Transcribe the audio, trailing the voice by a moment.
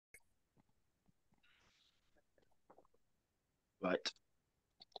Right.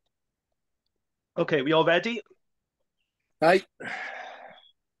 Okay, we all ready? Hi.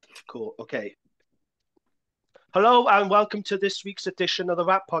 Cool. Okay. Hello and welcome to this week's edition of the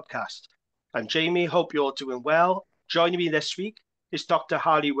WRRAP Podcast. I'm Jamie. Hope you're all doing well. Joining me this week is Dr.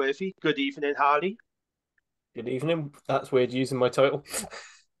 Harley Worthy. Good evening, Harley. Good evening. That's weird using my title.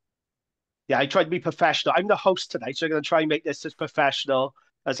 Yeah, I tried to be professional. I'm the host tonight, so I'm going to try and make this as professional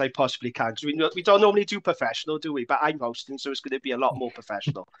as I possibly can because we don't normally do professional, do we? But I'm hosting, so it's going to be a lot more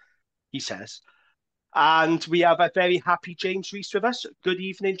professional, he says. And we have a very happy James Reese with us. Good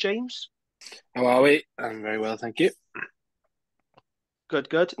evening, James. How are we? I'm very well, thank you. Good,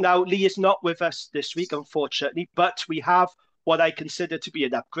 good. Now, Lee is not with us this week, unfortunately, but we have what I consider to be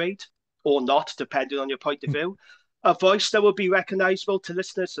an upgrade, or not, depending on your point of view. A voice that will be recognisable to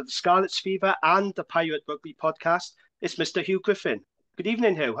listeners of the Scarlet's Fever and the Pirate Rugby podcast is Mr. Huw Griffin. Good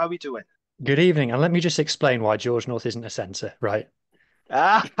evening, Huw. How are we doing? Good evening, and let me just explain why George North isn't a centre, right?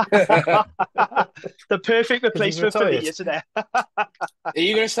 The perfect replacement for me, retired. isn't it? Are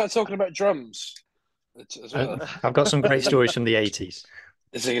you going to start talking about drums as well? I've got some great stories from the 80s.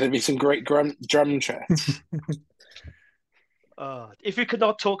 Is there going to be some great drum chat? If we could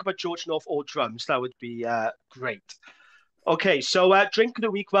not talk about George North or drums, that would be great. Okay, so drink of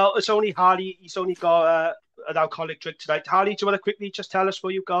the week. Well, it's only Harley. He's only got an alcoholic drink tonight. Harley, do you want to quickly just tell us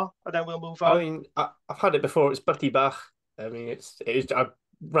what you got, and then we'll move on? I mean, I've had it before. It's Butty Bach. I mean, it is. I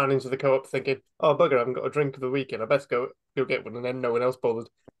ran into the co-op thinking, "Oh bugger, I haven't got a drink of the weekend. I best go get one." And then no one else bothered.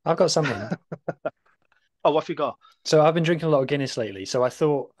 I've got something. Oh, what have you got? So I've been drinking a lot of Guinness lately, so I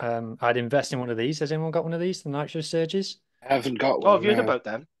thought I'd invest in one of these. Has anyone got one of these, the Nitro Surges? I haven't got Oh, one. have you heard No. about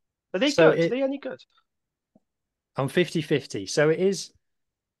them? Are they So good? Are they any good? I'm 50-50. So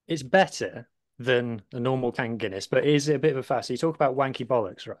it's better than a normal canned Guinness, but it is a bit of a fast. So you talk about wanky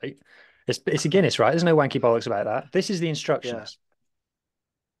bollocks, right? It's a Guinness, right? There's no wanky bollocks about that. This is the instructions.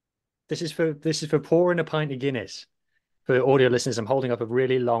 This is for pouring a pint of Guinness. For audio listeners, I'm holding up a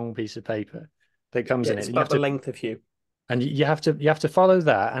really long piece of paper that comes in it. It's And you have about the to, length of you. and you have to follow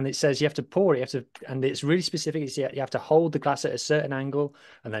that. And it says you have to pour it. And it's really specific. It's, you have to hold the glass at a certain angle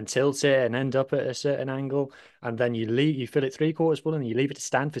and then tilt it and end up at a certain angle. And then you fill it 3/4 full and you leave it to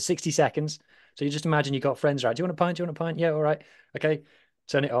stand for 60 seconds. So you just imagine you got friends, right? Do you want a pint? Do you want a pint? Yeah, all right. Okay.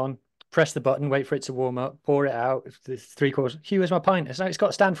 Turn it on. Press the button. Wait for it to warm up. Pour it out. 3/4. Huw, where's my pint? It's got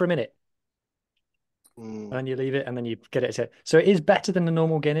to stand for a minute. And then you leave it and then you get it. So it is better than the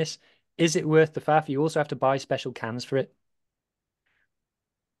normal Guinness. Is it worth the faff? You also have to buy special cans for it.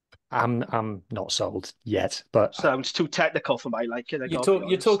 I'm not sold yet, but Sounds too technical for my liking. You're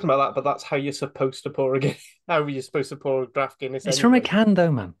talking about that, but that's how you're supposed to pour a Guinness. How you're supposed to pour a draft Guinness. it's anyway. from a can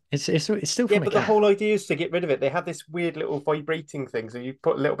though, man. It's still Yeah, from a but can. the whole idea is to get rid of it. They had this weird little vibrating thing, so you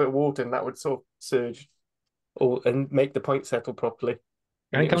put a little bit of water and that would sort of surge and make the pint settle properly.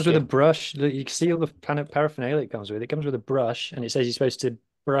 And it comes with a brush. You can see all the kind of paraphernalia it comes with. It comes with a brush, and it says you're supposed to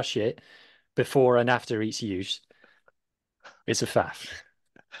brush it before and after each use. It's a faff.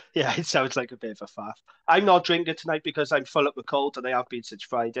 Yeah, it sounds like a bit of a faff. I'm not drinking tonight because I'm full up with cold and I have been since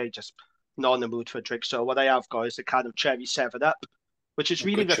Friday, just not in the mood for a drink. So what I have got is a can of cherry 7-Up, which is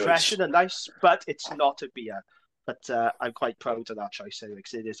really Good choice. refreshing and nice, but it's not a beer. But I'm quite proud of that choice anyway,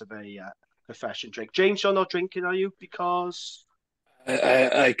 because it is a very refreshing drink. James, you're not drinking, are you? Because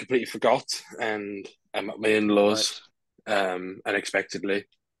I completely forgot, and I'm at my in-laws unexpectedly.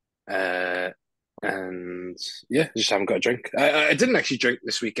 And yeah, just haven't got a drink. I didn't actually drink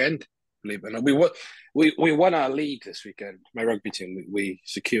this weekend, believe it or not. We won our league this weekend. My rugby team, we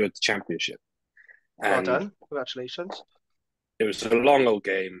secured the championship. well And done. Congratulations. it was a long old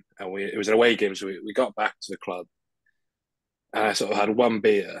game, and it was an away game, so we got back to the club, and I sort of had one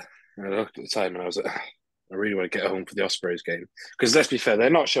beer, and I looked at the time, and I was like, I really want to get home for the Ospreys game, because let's be fair, they're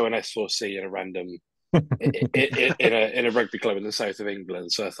not showing S4C in a random in a rugby club in the south of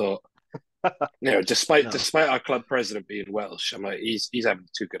England. So I thought, despite our club president being Welsh, I'm like, he's having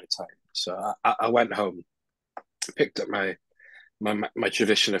too good a time. So I went home, picked up my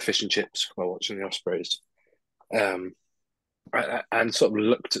tradition of fish and chips while watching the Ospreys, and sort of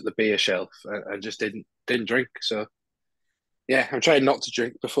looked at the beer shelf and just didn't drink. So yeah, I'm trying not to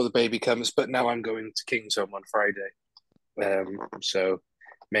drink before the baby comes, but now I'm going to Kingsholm on Friday, so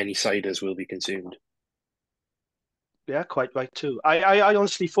many ciders will be consumed. Yeah, quite right too. I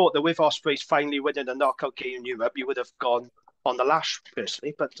honestly thought that with Ospreys finally winning a knockout game in Europe, you would have gone on the lash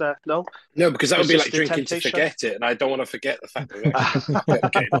personally, but no. No, because that would be like Persistent drinking temptation. to forget it, and I don't want to forget the fact that we actually got the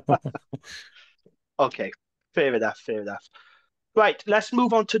game. Okay, fair enough, fair enough. Right, let's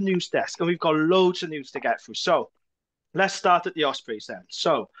move on to news desk, and we've got loads of news to get through. So let's start at the Ospreys then.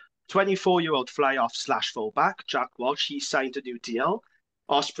 So 24-year-old fly-off / fullback Jack Walsh, he signed a new deal.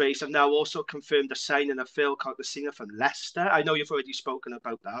 Ospreys have now also confirmed the signing of Phil Contessinger from Leicester. I know you've already spoken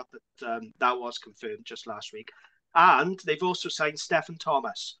about that, but that was confirmed just last week. And they've also signed Stefan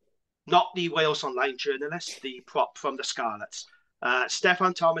Thomas, not the Wales Online journalist, the prop from the Scarlets.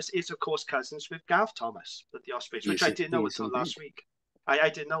 Stefan Thomas is, of course, cousins with Gav Thomas at the Ospreys, which I didn't know until last week. I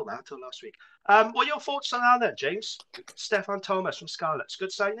didn't know that until last week. What are your thoughts on that then, James? Stefan Thomas from Scarlets,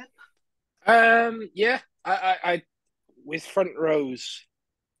 good signing? Yeah, I with front rows,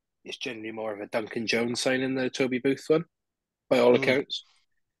 it's generally more of a Duncan Jones signing than a Toby Booth one, by all accounts.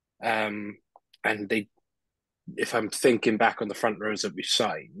 And they, if I'm thinking back on the front rows that we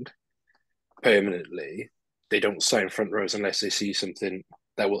signed permanently, they don't sign front rows unless they see something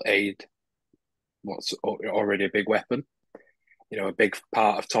that will aid what's already a big weapon. You know, a big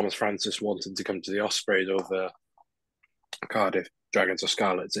part of Thomas Francis wanting to come to the Ospreys over Cardiff Dragons or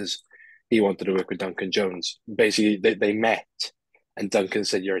Scarlets is he wanted to work with Duncan Jones. Basically, they met, and Duncan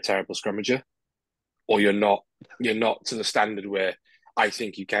said, "You're a terrible scrummager, or you're not to the standard where I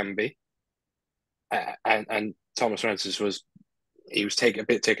think you can be." And Thomas Francis was a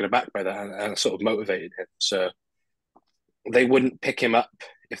bit taken aback by that, and sort of motivated him. So they wouldn't pick him up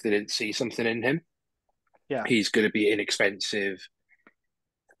if they didn't see something in him. Yeah, he's going to be inexpensive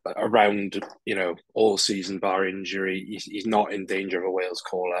around, all season bar injury. He's not in danger of a Wales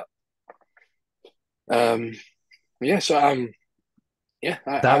call up. That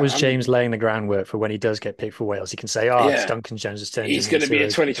was James laying the groundwork for when he does get picked for Wales. He can say, it's Duncan Jones has turned. He's going to be a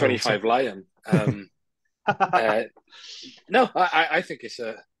 2025 Lion. No, I think it's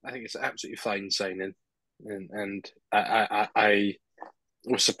an absolutely fine signing, and I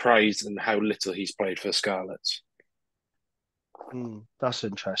was surprised in how little he's played for Scarlets. That's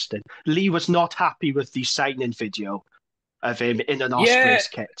interesting. Lee was not happy with the signing video of him in an Ospreys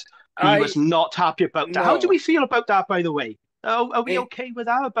kit. He was not happy about that. No. How do we feel about that, by the way? Are we okay with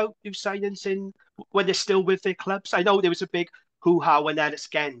that, about new signings when they're still with their clubs? I know there was a big hoo-ha when Ellis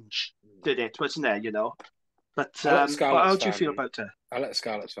Genge did it, wasn't there, But how do you feel about it? I'll let a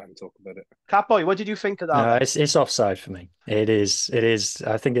Scarlets fan talk about it. CatBoy, what did you think of that? No, it's offside for me. It is.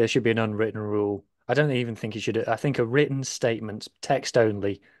 I think there should be an unwritten rule. I don't even think it should. I think a written statement, text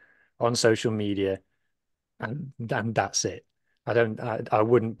only, on social media, and that's it. I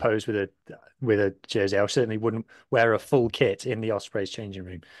wouldn't pose with a jersey. I certainly wouldn't wear a full kit in the Ospreys changing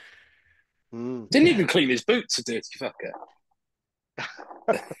room. Didn't even clean his boots, a dirty fucker.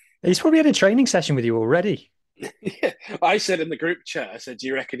 He's probably had a training session with you already. Yeah, I said in the group chat, I said, do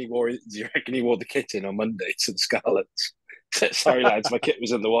you reckon he wore the kit in on Monday to the Scarlets? Sorry, lads, my kit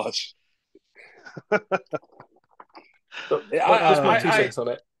was in the wash. Just my 2 cents on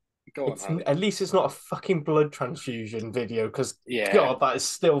it. Go on, at least it's not a fucking blood transfusion video, because God, that is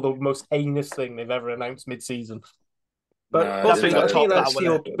still the most heinous thing they've ever announced mid-season. But also,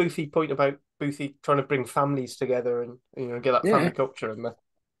 your Boothie point about Boothie trying to bring families together and get that family culture in there.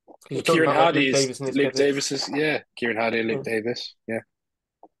 Kieran Hardy is Luke Davis is Kieran Hardy and Luke Davis, yeah.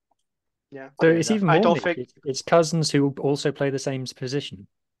 So it's even more. I don't think it's cousins who also play the same position.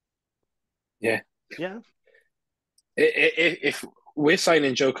 Yeah. If we're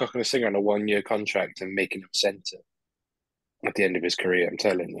signing Joe Cocknessinger on a 1-year contract and making him centre at the end of his career, I'm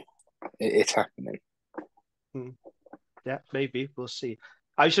telling you, it's happening. Yeah, maybe. We'll see.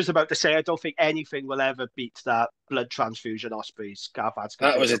 I was just about to say, I don't think anything will ever beat that blood transfusion Ospreys.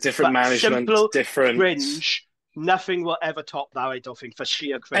 That was a different management, different cringe. Nothing will ever top that, I don't think, for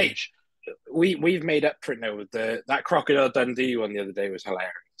sheer cringe. Hey, we've made up for it now with that Crocodile Dundee one the other day was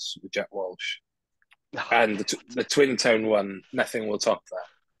hilarious with Jack Walsh. And the Twin Town one, nothing will top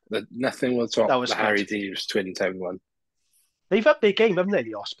that. Nothing will top the Harry Deves Twin Town one. They've upped their game, haven't they,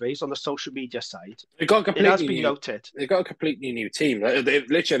 the Ospreys, on the social media side? It has been noted. They've got a completely new team. They've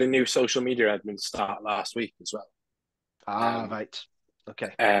literally had a new social media admin start last week as well. Right.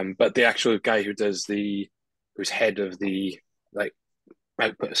 Okay. But the actual guy who's head of the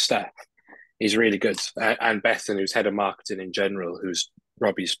output of stuff, he's really good. And Bethan, who's head of marketing in general, who's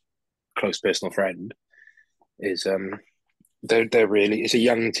Robbie's close personal friend, is they're really, it's a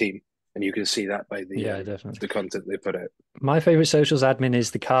young team. And you can see that by the content they put out. My favourite socials admin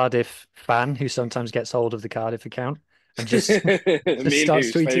is the Cardiff fan who sometimes gets hold of the Cardiff account and just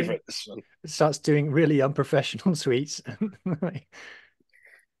starts tweeting. Starts doing really unprofessional tweets.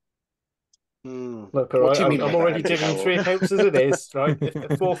 Look, all right, I'm already giving 3 accounts as it is, right? If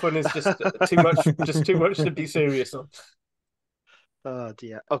the 4th one is just too much to be serious on. Oh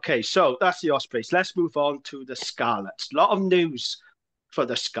dear. Okay, so that's the Ospreys. Let's move on to the Scarlets. A lot of news for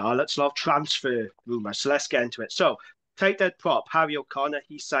the Scarlets, a lot of transfer rumours. So let's get into it. So tight end prop Harry O'Connor,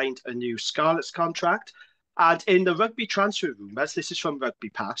 he signed a new Scarlets contract. And in the rugby transfer rumours, this is from Rugby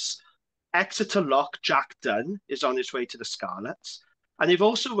Pass, Exeter lock Jack Dunn is on his way to the Scarlets. And they've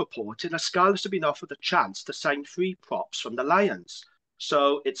also reported that Scarlets have been offered a chance to sign 3 props from the Lions.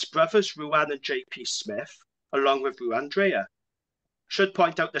 So it's brothers Ruan and JP Smith, along with Ruan Dreyer. Should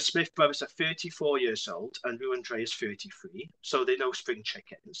point out the Smith brothers are 34 years old and Ruan Dreyer is 33, so they know spring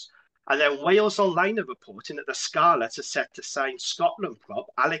chickens. And then Wales Online are reporting that the Scarlets are set to sign Scotland prop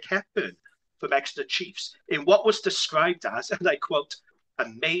Alec Hepburn from Exeter Chiefs in what was described as, and I quote, a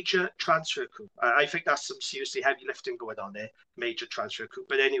major transfer coup. I think that's some seriously heavy lifting going on there, major transfer coup.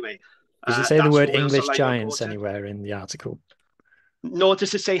 But anyway, does it say the word English Giants anywhere in the article? Nor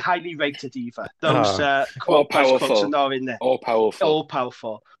does it say highly rated either. Those all powerful quotes are not in there. All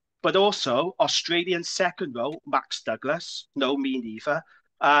powerful. But also Australian second row Max Douglas. No, me neither.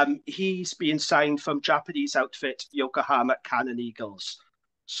 He's being signed from Japanese outfit Yokohama Cannon Eagles.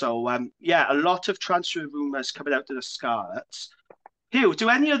 So a lot of transfer rumours coming out to the Scarlets. Huw, do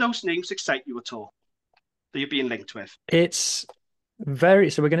any of those names excite you at all that you're being linked with? It's very...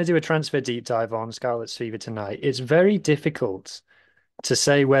 So we're going to do a transfer deep dive on Scarlet's Fever tonight. It's very difficult to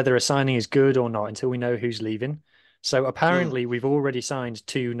say whether a signing is good or not until we know who's leaving. So apparently we've already signed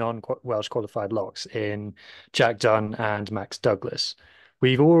 2 non-Welsh qualified locks in Jack Dunn and Max Douglas.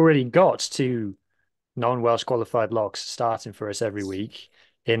 We've already got 2 non-Welsh qualified locks starting for us every week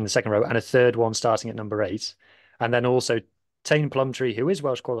in the second row and a third one starting at number 8. And then also Tane Plumtree, who is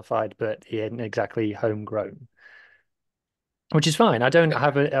Welsh qualified, but he isn't exactly homegrown, which is fine. I don't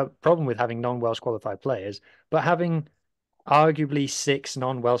have a problem with having non-Welsh qualified players, but having arguably 6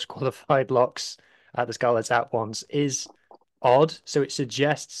 non-Welsh qualified locks at the Scarlets at once is odd. So it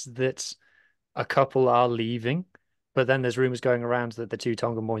suggests that a couple are leaving, but then there's rumours going around that the 2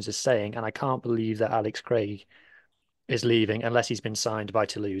 Tongan boys are staying, and I can't believe that Alex Craig is leaving unless he's been signed by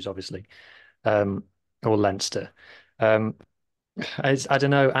Toulouse, obviously, or Leinster. I don't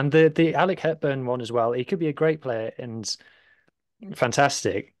know. And the Alec Hepburn one as well, he could be a great player and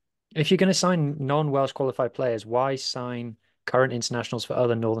fantastic. If you're going to sign non-Welsh qualified players, why sign current internationals for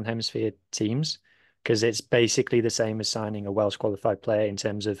other Northern Hemisphere teams? Because it's basically the same as signing a Welsh qualified player in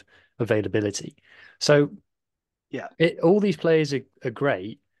terms of availability. So all these players are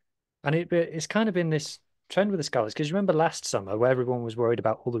great. And it's kind of been this trend with the Scarlets, because you remember last summer where everyone was worried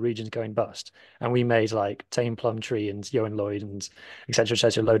about all the regions going bust, and we made like Tane Plumtree and Johan Lloyd and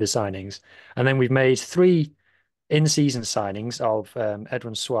etc. Load of signings, and then we've made 3 in-season signings of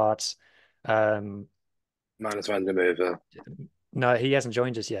Edwin Swartz, Manus van der Merwe. No, he hasn't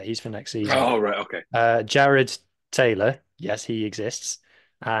joined us yet. He's for next season. Oh, right, okay. Jared Taylor, yes, he exists,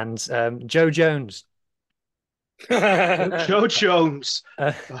 and Joe Jones. Joe Jones.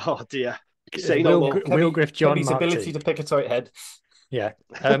 Oh dear. Will Griff John his ability to pick a tight head. Yeah.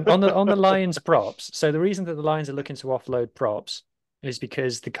 On the Lions props. So the reason that the Lions are looking to offload props is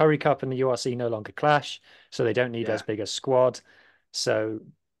because the Currie Cup and the URC no longer clash, so they don't need as big a squad. So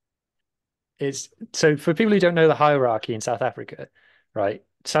for people who don't know the hierarchy in South Africa, right?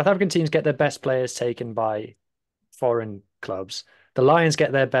 South African teams get their best players taken by foreign clubs. The Lions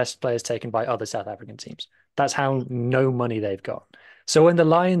get their best players taken by other South African teams. That's how no money they've got. So when the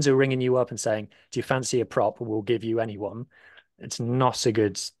Lions are ringing you up and saying, do you fancy a prop? We'll give you anyone. It's not a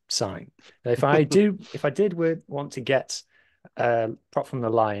good sign. If I did want to get a prop from the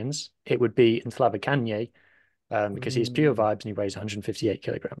Lions, it would be Nhlaba Kanye, because he's pure vibes and he weighs 158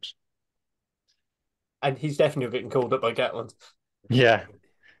 kilograms. And he's definitely getting called up by Gatland. Yeah.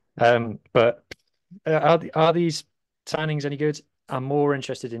 But are these signings any good? I'm more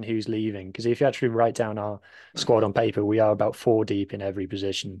interested in who's leaving, because if you actually write down our squad on paper, we are about 4 deep in every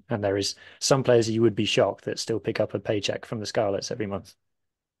position, and there is some players that you would be shocked that still pick up a paycheck from the Scarlets every month.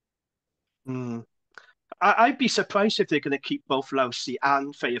 I'd be surprised if they're going to keep both Lousy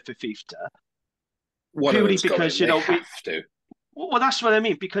and Faya Fifita. Purely because we have to. Well, that's what I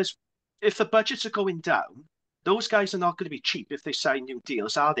mean, because if the budgets are going down, those guys are not going to be cheap if they sign new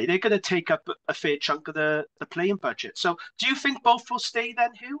deals, are they? They're going to take up a fair chunk of the playing budget. So do you think both will stay then,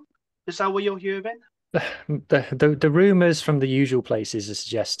 Huw? Is that what you're hearing? The rumours from the usual places are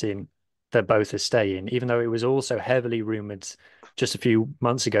suggesting that both are staying, even though it was also heavily rumoured just a few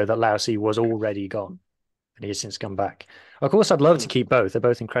months ago that Lousy was already gone and he has since come back. Of course, I'd love to keep both. They're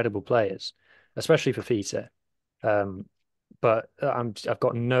both incredible players, especially for Fita. But I've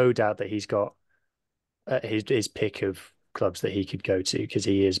got no doubt that he's got his pick of clubs that he could go to, because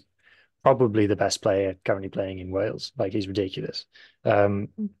he is probably the best player currently playing in Wales. Like, he's ridiculous.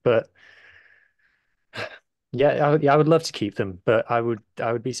 But yeah, I would love to keep them, but I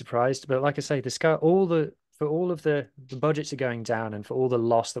would be surprised. But like I say, all the for all of the budgets are going down and for all the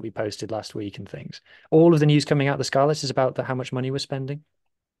loss that we posted last week and things, all of the news coming out of the Scarlets is about how much money we're spending.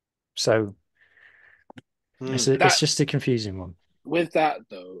 So it's just a confusing one. With that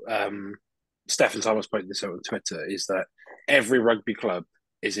though, Stefan Thomas pointed this out on Twitter, is that every rugby club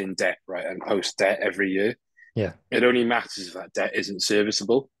is in debt, right, and post debt every year. Yeah. It only matters if that debt isn't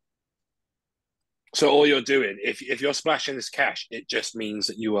serviceable. So all you're doing, if you're splashing this cash, it just means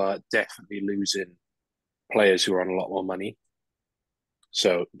that you are definitely losing players who are on a lot more money.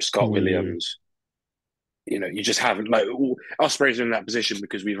 So Scott Williams, you just haven't, like, Ospreys are in that position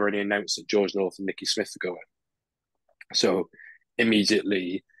because we've already announced that George North and Nicky Smith are going. So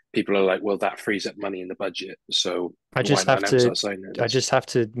immediately people are like, well, that frees up money in the budget. So I just have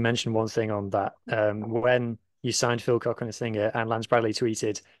to mention one thing on that. When you signed Phil Cock on a singer and Lance Bradley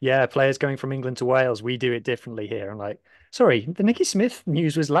tweeted, yeah, players going from England to Wales, we do it differently here. I'm like, sorry, the Nicky Smith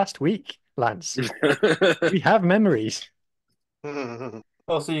news was last week, Lance. We have memories.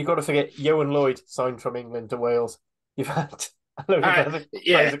 Also, you've got to forget Yohan Lloyd signed from England to Wales. Was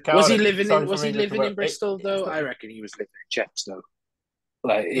he living in Bristol though? I reckon he was living in Chepstow.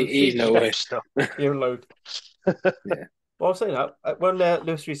 Like he's no way. Yohan Lloyd. Yeah. Well, I'm saying that when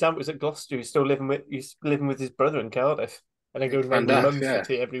Lewis Rees-Zammit was at Gloucester, he's living with his brother in Cardiff, and then going around with mum's for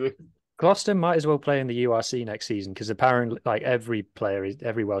tea every week. Gloucester might as well play in the URC next season because apparently, like every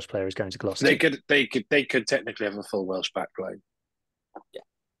Welsh player is going to Gloucester. They could technically have a full Welsh backline.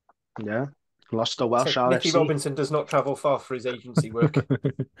 Yeah. Gloucester Welsh RFC. Nicky Robinson does not travel far for his agency work.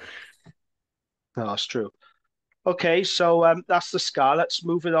 No, that's true. Okay, so that's the Scarlets.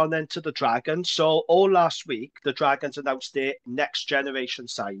 Moving on then to the Dragons. So all last week, the Dragons announced their next generation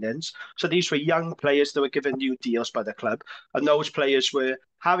signings. So these were young players that were given new deals by the club. And those players were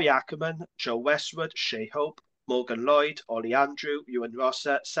Harry Ackerman, Joe Westwood, Shea Hope, Morgan Lloyd, Ollie Andrew, Ewan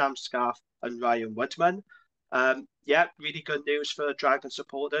Rosser, Sam Scarf, and Ryan Woodman. Really good news for Dragon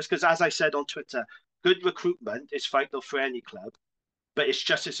supporters. Because as I said on Twitter, good recruitment is vital for any club. But it's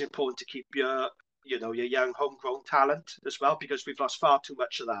just as important to keep your young homegrown talent as well, because we've lost far too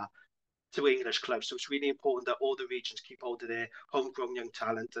much of that to English clubs. So it's really important that all the regions keep hold of their homegrown young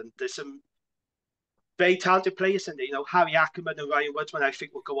talent. And there's some very talented players in there. Harry Ackerman and Ryan Woodman, I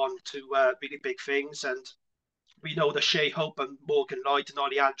think, will go on to really big things. And we know that Shea Hope and Morgan Lloyd and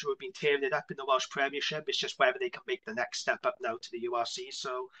Ollie Andrew have been tearing it up in the Welsh Premiership. It's just whether they can make the next step up now to the URC.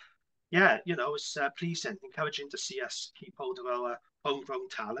 So, it's pleasing, encouraging to see us keep hold of our homegrown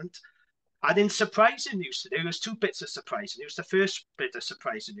talent. And in surprising news today, there's two bits of surprising news. The first bit of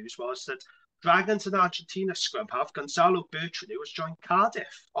surprising news was that Dragons and Argentina scrum half Gonzalo Bertrand has joined Cardiff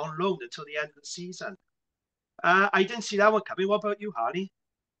on loan until the end of the season. I didn't see that one coming. What about you, Harley?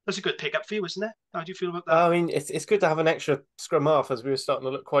 That's a good pickup for you, isn't it? How do you feel about that? I mean, it's good to have an extra scrum half, as we were starting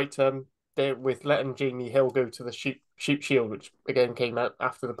to look quite there with letting Jamie Hill go to the Sheep Shield, which again came out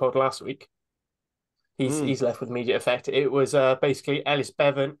after the pod last week. He's left with immediate effect. It was basically Ellis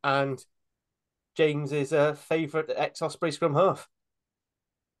Bevan and James's favourite ex-Osprey scrum half.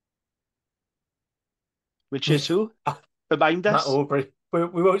 Which is who? Remind us. Matt Aubrey.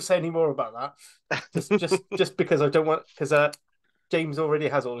 We won't say any more about that. Just because I don't want... Because James already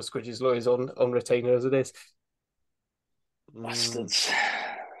has all the Squidges lawyers on retainer as it is. Bastards.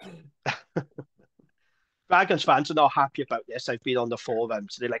 Dragons fans are not happy about this. I've been on the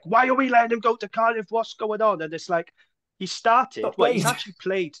forums. They're like, why are we letting him go to Cardiff? What's going on? And it's like, he's actually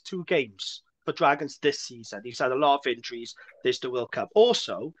played 2 games for Dragons this season. He's had a lot of injuries. There's the World Cup.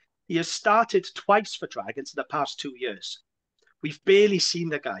 Also, he has started twice for Dragons in the past 2 years. We've barely seen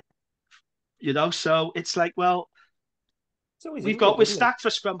the guy. So it's like, well, we're stacked for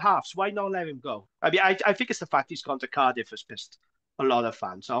scrum halves. Why not let him go? I mean, I think it's the fact he's gone to Cardiff has pissed a lot of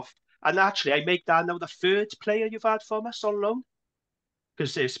fans off. And actually, I make that now the 3rd player you've had from us on loan.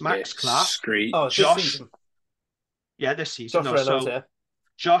 Because there's Max Clark. Josh. This season. Yeah, this season. Josh Reynolds,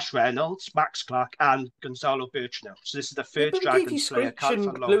 Josh Reynolds, Max Clark, and Gonzalo Bertrand. So this is the 3rd Dragons player.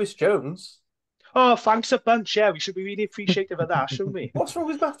 Lewis Jones. Oh, thanks a bunch. Yeah, we should be really appreciative of that, shouldn't we? What's wrong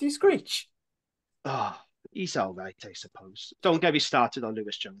with Matthew Screech? Oh, he's all right, I suppose. Don't get me started on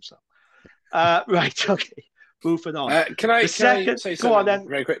Lewis Jones, though. Right, okay. Moving on. Can I say something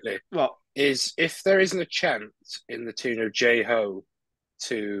very quickly? What? Is if there isn't a chant in the tune of J-Ho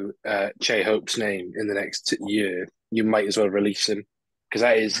to Che Hope's name in the next year, you might as well release him. Because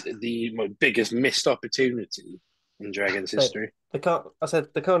that is the biggest missed opportunity in Dragons history. The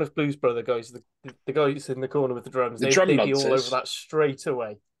Cardiff Blues Brother guys, the guys in the corner with the drums, they'd be all over that straight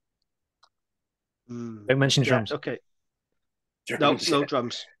away. Don't mention drums. Okay. No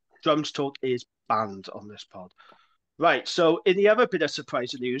drums. Drums talk is banned on this pod. Right, so in the other bit of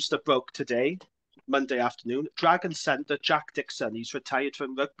surprising news that broke today, Monday afternoon. Dragon centre Jack Dixon, he's retired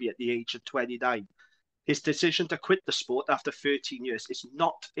from rugby at the age of 29. His decision to quit the sport after 13 years is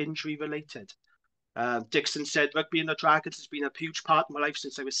not injury related. Dixon said, rugby and the Dragons has been a huge part of my life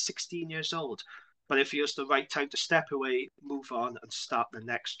since I was 16 years old, but it feels the right time to step away, move on, and start the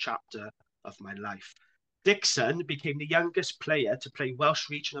next chapter of my life. Dixon became the youngest player to play Welsh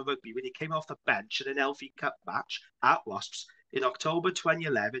regional rugby when he came off the bench in an LV Cup match at Wasps in October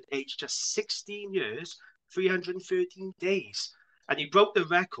 2011, aged just 16 years, 313 days. And he broke the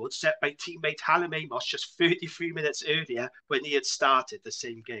record set by teammate Hallam Amos just 33 minutes earlier when he had started the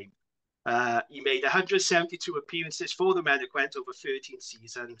same game. He made 172 appearances for the men Gwent over 13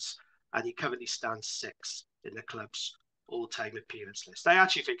 seasons, and he currently stands 6th in the club's all-time appearance list. I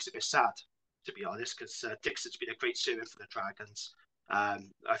actually think it's a bit sad, to be honest, because Dixon's been a great servant for the Dragons. I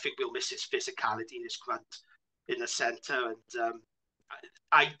think we'll miss his physicality and his grunt in the centre. And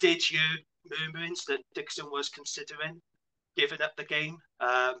I did hear murmurings that Dixon was considering giving up the game.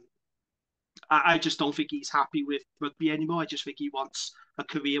 I just don't think he's happy with rugby anymore. I just think he wants a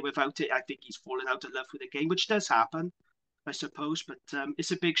career without it. I think he's fallen out of love with the game, which does happen, I suppose, but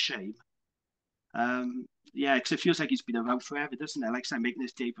it's a big shame. Yeah, because it feels like he's been around forever, doesn't it? Like I said, making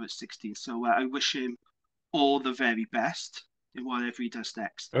his debut at 16. So I wish him all the very best in whatever he does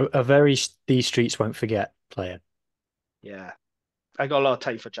next. A very these streets won't forget player. Yeah. I got a lot of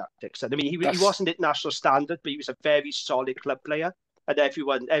time for Jack Dixon. I mean, he wasn't at national standard, but he was a very solid club player. And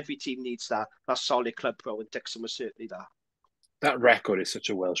every team needs that solid club pro, and Dixon was certainly that. That record is such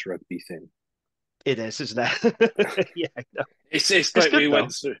a Welsh rugby thing. It is, isn't it? Yeah, I know. It's like we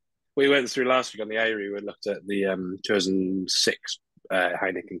went through last week on the Eyrie. We looked at the 2006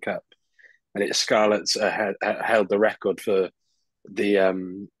 Heineken Cup, and it's Scarlets held the record for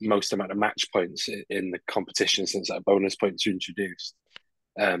the most amount of match points in the competition since that bonus points were introduced.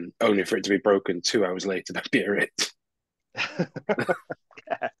 Only for it to be broken 2 hours later by Biarritz.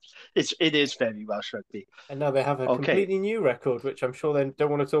 Yeah, it is very Welsh rugby. And now they have a completely new record, which I'm sure they don't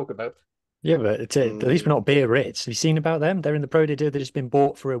want to talk about. Yeah, but at least we're not Biarritz. Have you seen about them? They're in the Pro D2. They've just been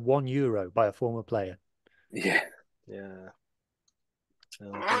bought for €1 by a former player. Yeah. Oh,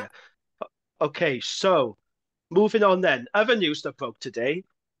 dear. Okay, so moving on then. Other news that broke today.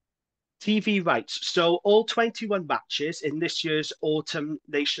 TV rights. So all 21 matches in this year's Autumn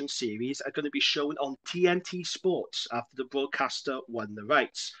Nation Series are going to be shown on TNT Sports after the broadcaster won the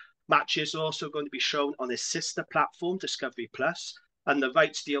rights. Matches are also going to be shown on his sister platform, Discovery Plus, and the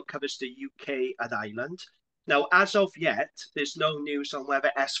rights deal covers the UK and Ireland. Now, as of yet, there's no news on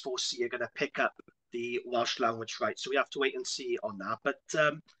whether S4C are going to pick up the Welsh language rights, so we have to wait and see on that. But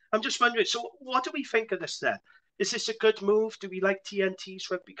I'm just wondering, so what do we think of this then? Is this a good move? Do we like TNT's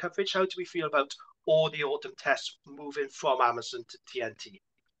rugby coverage? How do we feel about all the autumn tests moving from Amazon to TNT?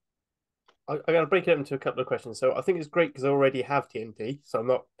 I'm going to break it up into a couple of questions. So I think it's great because I already have TNT, so I'm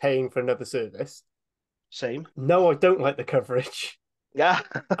not paying for another service. Same. No, I don't like the coverage. Yeah.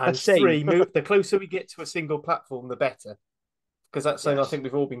 And Same. the closer we get to a single platform, the better. Because that's something I think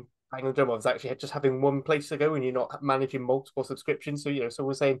we've all been banging the drum of, is actually just having one place to go and you're not managing multiple subscriptions. So, so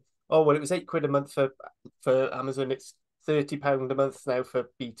we're saying, oh, well, it was £8 a month for Amazon. It's £30 a month now for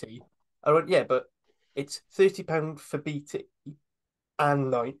BT. I went, yeah, but it's £30 for BT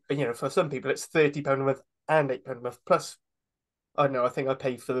and for some people, it's £30 a month and £8 a month. Plus, I don't know, I think I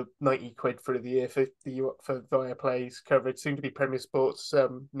paid for the £90 for the year for Viaplay's coverage, soon to be Premier Sports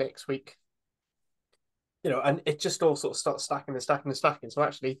next week. And it just all sort of starts stacking and stacking and stacking. So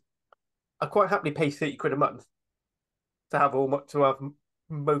actually, I quite happily pay £30 a month to have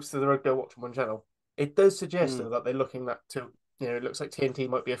most of the rugby I watch on one channel. It does suggest though that they're looking at it looks like TNT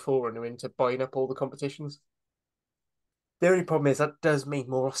might be a forerunner into buying up all the competitions. The only problem is that does mean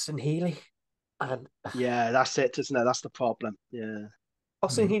more Austin Healey. And yeah, that's it, isn't it? That's the problem. Yeah.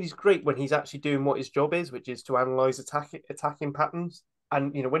 Austin Healey's great when he's actually doing what his job is, which is to analyse attacking patterns.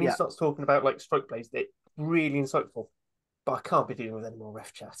 And when he starts talking about like stroke plays, it's really insightful. But I can't be dealing with any more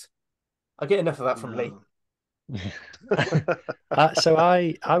ref chat. I get enough of that from Lee. So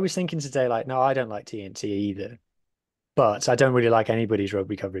I was thinking today, no, I don't like TNT either. But I don't really like anybody's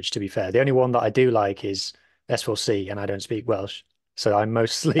rugby coverage, to be fair. The only one that I do like is S4C, and I don't speak Welsh. So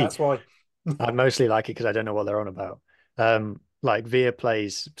that's why. I mostly like it because I don't know what they're on about. Like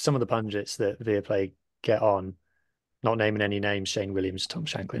Viaplay's, some of the pundits that Viaplay get on, not naming any names, Shane Williams, Tom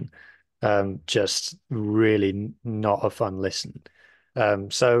Shanklin, just really not a fun listen.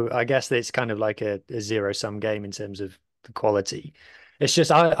 So I guess that it's kind of like a zero-sum game in terms of the quality. It's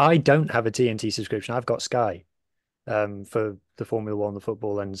just I don't have a TNT subscription. I've got Sky for the Formula One, the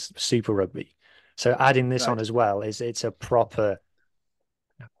football, and Super Rugby. So adding this on as well it's a proper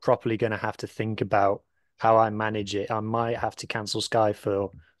properly going to have to think about how I manage it. I might have to cancel Sky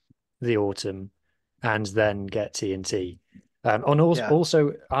for the autumn and then get TNT. And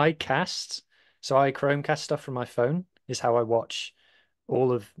also iCast, so I Chromecast stuff from my phone is how I watch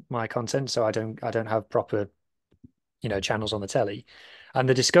all of my content. So I don't have proper, channels on the telly. And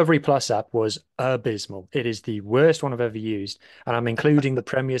the Discovery Plus app was abysmal. It is the worst one I've ever used, and I'm including the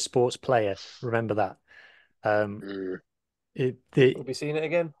Premier Sports Player. Remember that. We'll be seeing it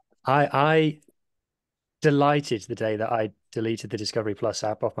again. I delighted the day that I deleted the Discovery Plus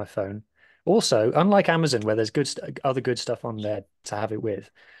app off my phone. Also, unlike Amazon, where there's other good stuff on there to have it with,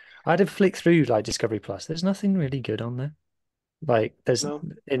 I had to flick through like Discovery Plus. There's nothing really good on there. Like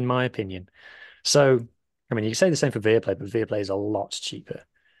in my opinion. So, I mean, you can say the same for Viaplay, but Viaplay is a lot cheaper.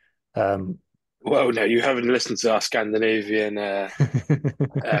 Well, no, you haven't listened to our Scandinavian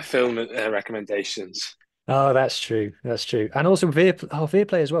film recommendations. Oh, that's true. That's true. And also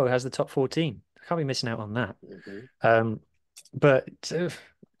Viaplay as well has the top 14. I can't be missing out on that. But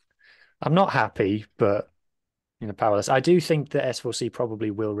I'm not happy, but powerless. I do think that S4C probably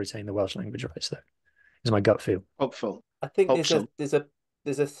will retain the Welsh language rights, though. Is my gut feel. Hopeful. I think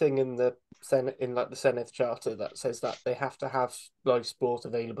there's a thing in the Senate, in like the Senedd Charter, that says that they have to have live sport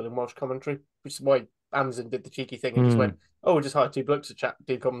available in Welsh commentary, which is why Amazon did the cheeky thing and just went, "Oh, we'll just hire two blokes to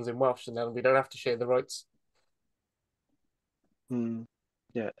do comments in Welsh, and then we don't have to share the rights."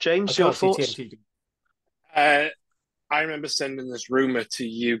 Yeah, James, your thoughts? I remember sending this rumor to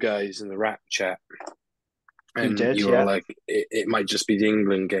you guys in the WRRAP chat, and you were like, "It might just be the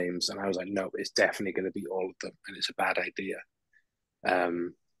England games," and I was like, "No, it's definitely going to be all of them, and it's a bad idea."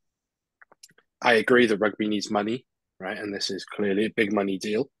 I agree that rugby needs money, right? And this is clearly a big money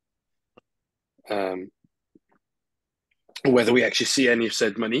deal. Whether we actually see any of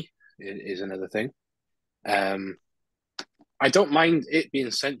said money is another thing. I don't mind it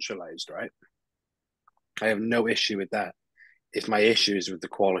being centralized, right? I have no issue with that. If my issue is with the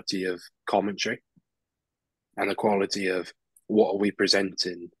quality of commentary and the quality of what are we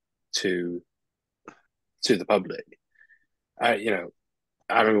presenting to the public. I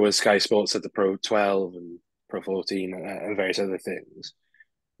remember when Sky Sports had the Pro 12 and Pro 14 and various other things.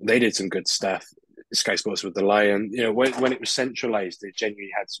 They did some good stuff. Sky Sports with the Lion, when it was centralized, they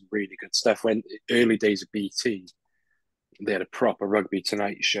genuinely had some really good stuff. When early days of BT, they had a proper Rugby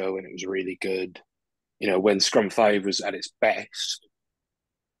Tonight show and it was really good. When Scrum 5 was at its best,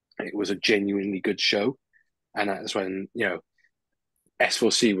 it was a genuinely good show. And that's when,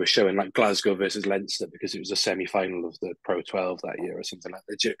 S4C was showing like Glasgow versus Leinster because it was a semi-final of the Pro 12 that year or something like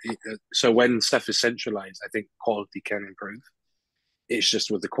that. So when stuff is centralized, I think quality can improve. It's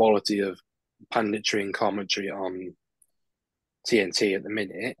just with the quality of punditry and commentary on TNT at the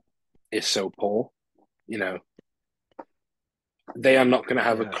minute is so poor. They are not going to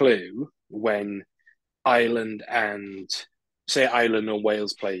have a clue when Ireland and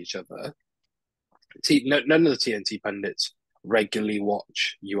Wales play each other. None of the TNT pundits regularly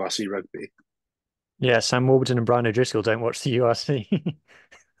watch URC rugby. Yeah, Sam Warburton and Brian O'Driscoll don't watch the URC.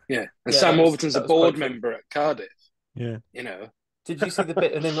 And Sam Warburton's a board member at Cardiff. Yeah. Did you see the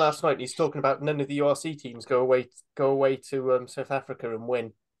bit in him last night? He's talking about none of the URC teams go away to South Africa and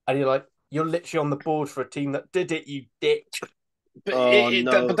win. And you're like, you're literally on the board for a team that did it, you dick.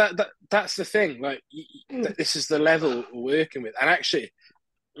 But that's the thing. Like, this is the level we're working with. And actually,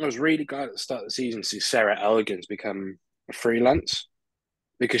 I was really glad at the start of the season to see Sarah Elgin's become a freelance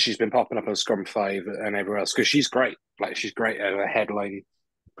because she's been popping up on Scrum 5 and everywhere else because she's great. Like, she's great as a headline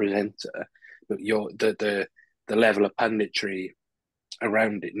presenter. But the level of punditry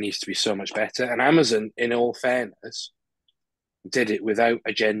around it needs to be so much better. And Amazon, in all fairness, did it without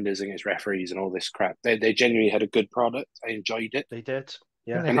agendas against referees and all this crap. They genuinely had a good product. I enjoyed it. They did.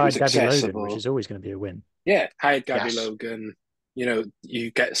 Yeah. And it was accessible, which is always going to be a win. Yeah, hired Gabby Logan.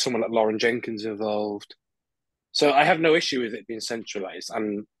 You get someone like Lauren Jenkins involved. So I have no issue with it being centralized.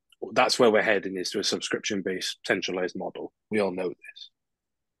 And that's where we're heading, is to a subscription-based centralized model. We all know this.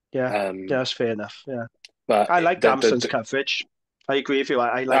 Yeah, that's fair enough. Yeah. But I like Damson's coverage. I agree with you.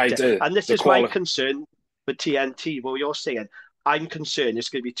 I like it. And this is my concern with TNT. What you're saying, I'm concerned it's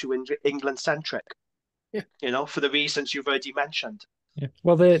going to be too England-centric. Yeah. For the reasons you've already mentioned. Yeah.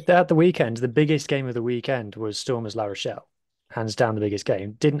 Well, at the weekend, the biggest game of the weekend was Stormers La Rochelle. Hands down the biggest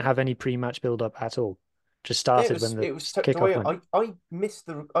game. Didn't have any pre-match build-up at all. Just started when the kickoff went. I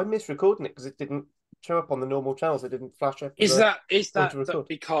missed recording it because it didn't show up on the normal channels. It didn't flash up. Is that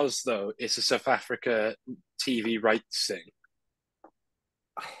because, though, it's a South Africa TV rights thing?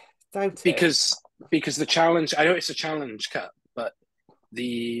 I doubt it. Because the challenge, I know it's a Challenge Cup, but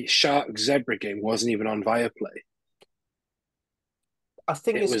the Shark Zebra game wasn't even on Viaplay. I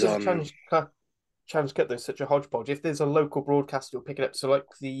think it's because Challenge Cup, there's such a hodgepodge. If there's a local broadcaster who'll pick it up, so like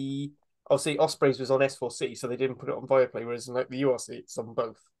obviously Ospreys was on S4C, so they didn't put it on Viaplay, whereas in like the URC, it's on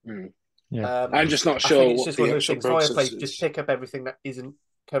both. Mm. Yeah, I'm just not sure. I think it's just one of those things. Viaplay just pick up everything that isn't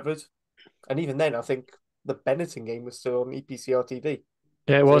covered, and even then, I think the Benetton game was still on EPCR TV.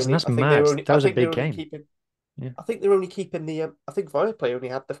 Yeah, it was, and that's mad. That was a big game. I think they're only keeping the. I think Viaplay only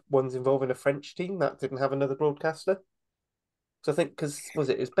had the ones involving a French team that didn't have another broadcaster. So I think because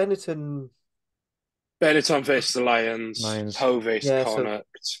it was Benetton versus the Lions, Huw versus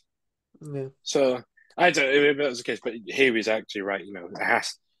Connacht. So I don't know if that was the case, but here he's actually right. It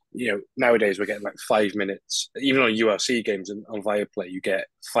has. Nowadays we're getting like 5 minutes. Even on URC games and on Viaplay, you get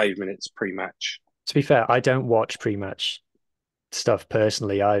 5 minutes pre-match. To be fair, I don't watch pre-match stuff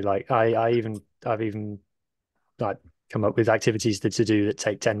personally. I've even like come up with activities to do that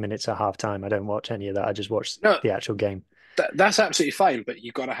take 10 minutes at half time. I don't watch any of that. I just watch the actual game. That's absolutely fine, but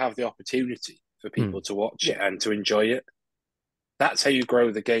you've got to have the opportunity for people to watch it and to enjoy it. That's how you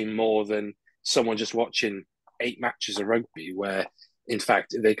grow the game more than someone just watching 8 matches of rugby, where in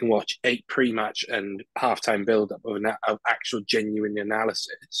fact they can watch 8 pre-match and halftime build-up of actual genuine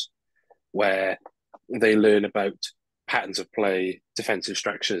analysis, where they learn about patterns of play, defensive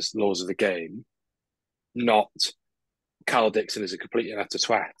structures, laws of the game, not Carl Dixon is a complete and utter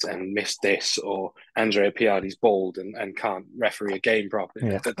twat and missed this, or Andrea Piardi's bald and can't referee a game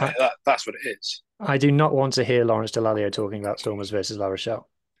properly. Yeah. That's what it is. I do not want to hear Lawrence Dallaglio talking about Stormers versus La Rochelle.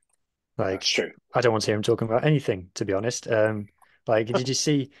 That's true. I don't want to hear him talking about anything, to be honest. Did you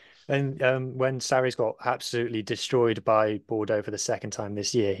see when Sarries got absolutely destroyed by Bordeaux for the second time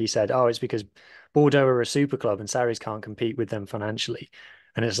this year? He said, "Oh, it's because Bordeaux are a super club and Sarries can't compete with them financially."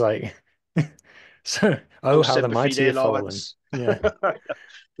 And it's like, so how the mighty have fallen. Yeah.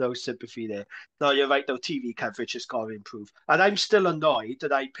 No sympathy there. No, you're right, though. TV coverage has got to improve. And I'm still annoyed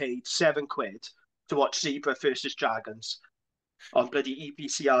that I paid £7 to watch Zebra versus Dragons on bloody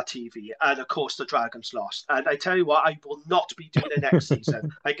EPCR TV, and of course the Dragons lost. And I tell you what, I will not be doing it next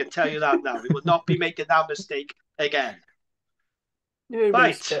season. I can tell you that now. We will not be making that mistake again.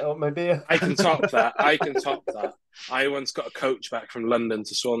 Right. Spit out my beer. I can top that. I once got a coach back from London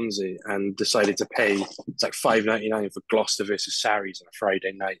to Swansea and decided to pay, it's like $5.99 for Gloucester versus Sarries on a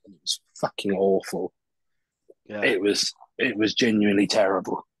Friday night, and it was fucking awful. Yeah. It was genuinely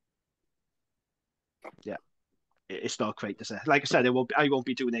terrible. Yeah. It's not great to say. Like I said, I won't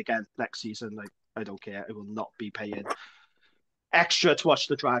be doing it again next season. Like, I don't care. I will not be paying extra to watch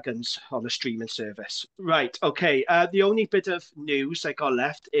the Dragons on the streaming service. Right, okay. The only bit of news I got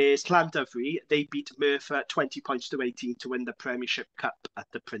left is Llandovery. They beat Merthyr 20 points to 18 to win the Premiership Cup at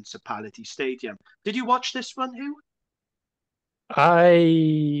the Principality Stadium. Did you watch this one, Huw?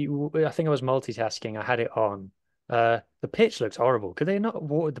 I think I was multitasking. I had it on. The pitch looks horrible. Could they not have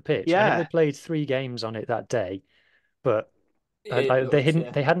watered the pitch? Yeah. I know they played 3 games on it that day, but they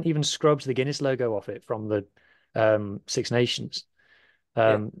hadn't even scrubbed the Guinness logo off it from the Six Nations.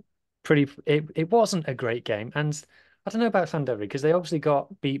 It wasn't a great game, and I don't know about Llandovery because they obviously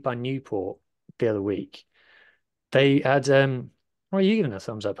got beat by Newport the other week. They had well, are you giving a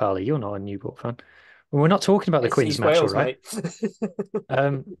thumbs up, Harley? You're not a Newport fan. Well, we're not talking about the Queen's match, Wales, right?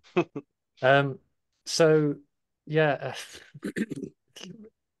 So yeah,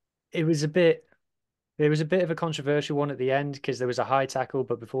 it was a bit of a controversial one at the end because there was a high tackle,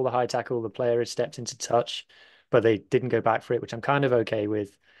 but before the high tackle, the player had stepped into touch, but they didn't go back for it, which I'm kind of okay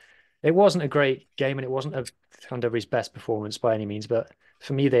with. It wasn't a great game, and it wasn't a Llandovery's best performance by any means, but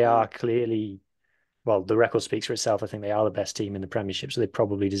for me, they are clearly, well, the record speaks for itself. I think they are the best team in the Premiership, so they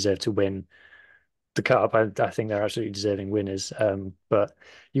probably deserve to win the Cup. I think they're absolutely deserving winners, but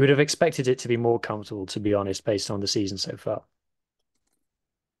you would have expected it to be more comfortable, to be honest, based on the season so far.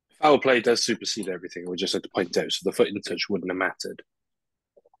 Foul play does supersede everything. We just had to point out, so the foot in touch wouldn't have mattered.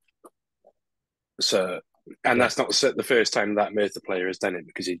 So, and that's not the first time that Merthyr player has done it,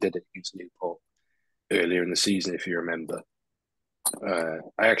 because he did it against Newport earlier in the season, if you remember.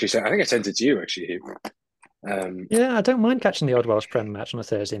 I think I sent it to you, actually. Yeah, I don't mind catching the odd Welsh Prem match on a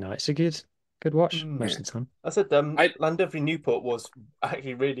Thursday night. It's a good watch most of the time. I said Llandovery Newport was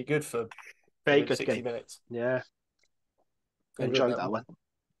actually really good for very good 60 game. minutes. Yeah. Enjoyed that one.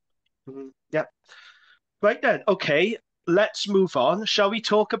 Mm-hmm. Yeah. Right then. Okay, let's move on. Shall we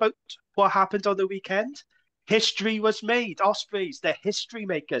talk about what happened on the weekend? History was made. Ospreys, they're history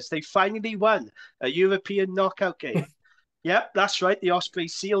makers. They finally won a European knockout game. Yep, that's right. The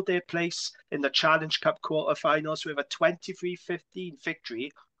Ospreys sealed their place in the Challenge Cup quarterfinals with a 23-15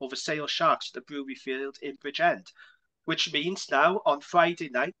 victory over Sale Sharks at the Brewery Field in Bridgend, which means now on Friday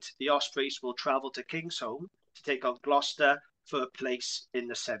night, the Ospreys will travel to Kingsholm to take on Gloucester for a place in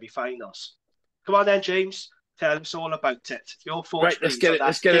the semi-finals. Come on then, James. Tell us all about it. Your thoughts, right, please, on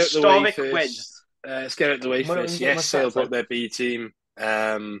that historic win. Let's get it out of the way first. Yes, Sale brought their B team.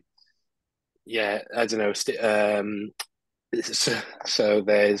 Yeah, I don't know. So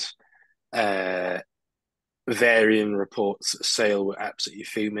there's varying reports that Sale were absolutely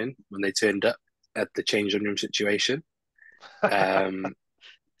fuming when they turned up at the changing room situation.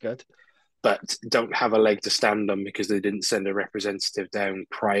 Good. But don't have a leg to stand on because they didn't send a representative down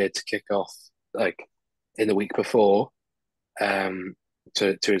prior to kick-off, like in the week before, to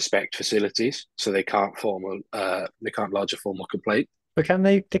inspect facilities. So they can't lodge a formal complaint. But can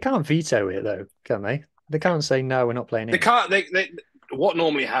they? They can't veto it though, can they? They can't say no, we're not playing it. They can't. What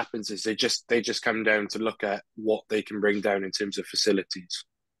normally happens is they just come down to look at what they can bring down in terms of facilities,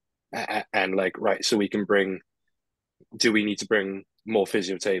 and like, right, so we can bring. Do we need to bring more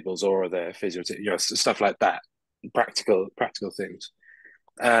physio tables, or are there physio stuff like that, practical things.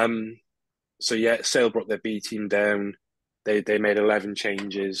 So yeah, Sale brought their B team down. They made 11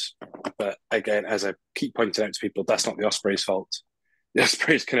 changes, but again, as I keep pointing out to people, that's not the Ospreys' fault. The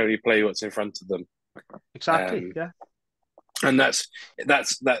Ospreys can only play what's in front of them. Exactly. Yeah. And that's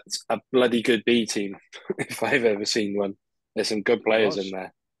a bloody good B team if I've ever seen one. There's some good players in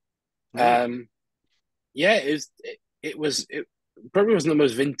there. Yeah, it probably wasn't the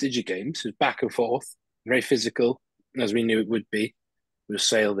most vintage of games. It was back and forth, very physical, as we knew it would be. It was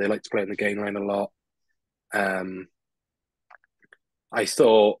Sale, they like to play in the game line a lot. I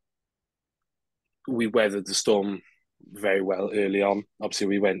thought we weathered the storm very well early on. Obviously,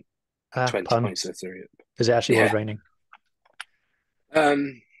 we went 20 points through it. Because it actually was raining. I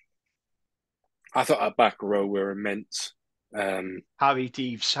thought our back row were immense. Harry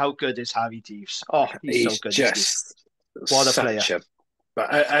Deves, how good is Harry Deves? Oh, he's so good. Just what a player.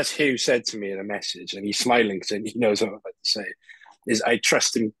 But as Huw said to me in a message, and he's smiling because he knows what I'm about to say, is I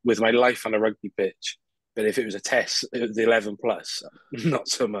trust him with my life on a rugby pitch. But if it was a test, the 11 plus, not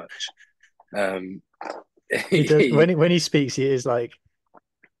so much. He does, when he speaks, he is like,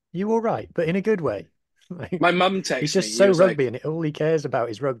 "You all right?" But in a good way. Like, my mum texted me. He's just so rugby, and all he cares about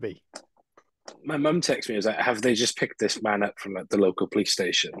is rugby. My mum texted me, was like, "Have they just picked this man up from like the local police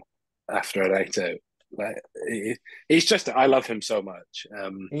station after a night out?" Like, he's just, I love him so much.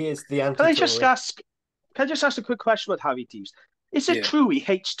 He is the anti. Can I just ask a quick question about Harry Deves? Is it true he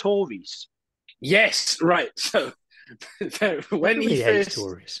hates Tories? Yes, right. So when he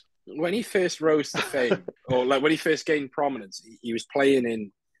first rose to fame, or like when he first gained prominence, he was playing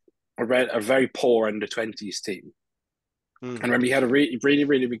in a very poor under-20s team. And I remember he had a really, really,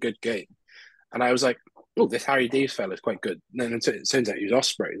 really good game. And I was like, oh, this Harry Deves fella is quite good. And then it turns out he was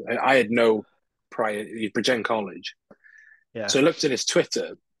Ospreys. I had no prior, he's Bridgend College. Yeah. So I looked at his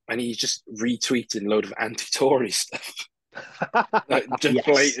Twitter and he's just retweeting a load of anti-Tory stuff. Like, just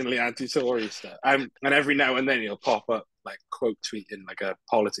blatantly anti-Tory stuff. And every now and then he'll pop up like quote tweeting like a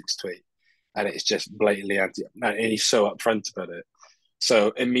politics tweet. And it's just blatantly anti. And he's so upfront about it.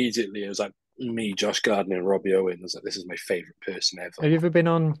 So immediately it was like, me, Josh Gardner, and Robbie Owen. I was like, this is my favourite person ever. Have you ever been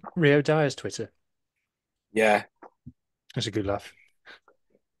on Rio Dyer's Twitter? Yeah. That's a good laugh.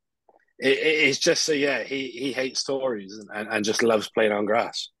 It's just so, yeah, he hates Tories and just loves playing on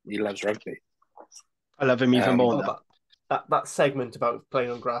grass. He loves rugby. I love him even more now. That segment about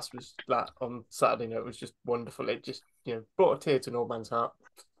playing on grass was on Saturday night was just wonderful. It just brought a tear to an old man's heart.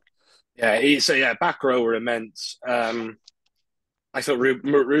 Yeah, back row were immense. I thought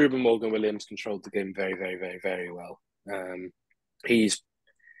Ruben Morgan-Williams controlled the game very, very, very, very well. He's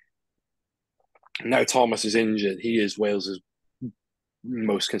now Thomas is injured. He is Wales's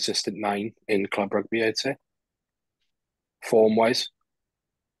most consistent 9 in club rugby, I'd say, form-wise,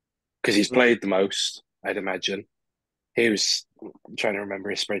 because he's played the most, I'd imagine. He was trying to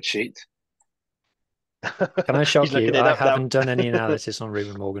remember his spreadsheet. Can I shock you? I haven't done any analysis on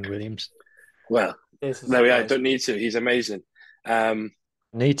Ruben Morgan-Williams. Well, no, I don't need to. He's amazing.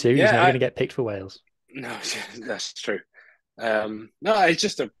 Need to. He's never going to get picked for Wales. No, that's true. No, it's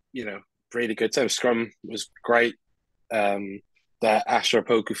just a really good time. Scrum was great. That Asher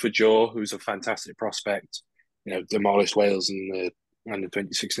Opoku Fajor, who's a fantastic prospect, demolished Wales in the under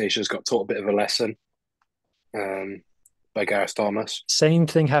 26 Nations, got taught a bit of a lesson by Gareth Thomas. Same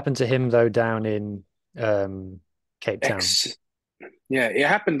thing happened to him though down in Cape Town. Yeah, it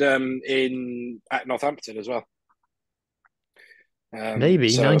happened at Northampton as well. Maybe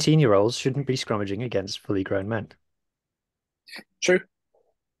 19-year-olds shouldn't be scrummaging against fully grown men. True.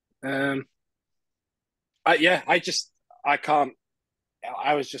 I can't.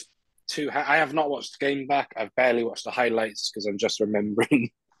 I was just I have not watched the game back. I've barely watched the highlights because I'm just remembering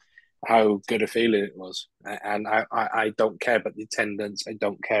how good a feeling it was. And I don't care about the attendance. I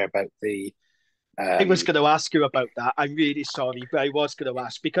don't care about the. I was going to ask you about that. I'm really sorry, but I was going to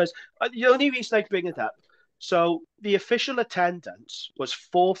ask because the only reason I bring it up, so the official attendance was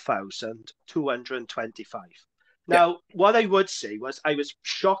 4,225. Now, what I would say was I was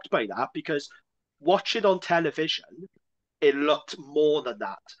shocked by that because watching on television, it looked more than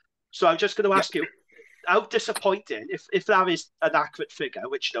that. So I'm just going to ask you, how disappointing, if that is an accurate figure,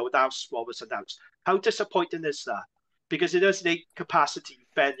 which that's what was announced, how disappointing is that? Because it is an 8-capacity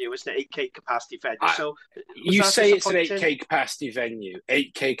venue, isn't it? 8K capacity venue. So you say it's an 8K capacity venue.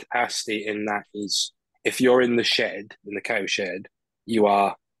 8K capacity in that is, if you're in the shed, in the cow shed, you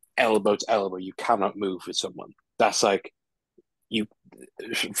are elbow to elbow. You cannot move with someone. That's like,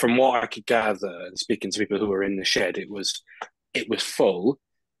 from what I could gather, and speaking to people who were in the shed, it was full,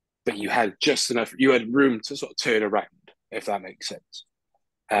 but you had just enough. You had room to sort of turn around, if that makes sense.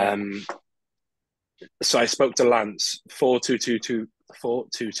 So I spoke to Lance.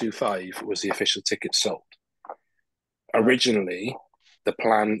 4,225 was the official ticket sold. Originally, the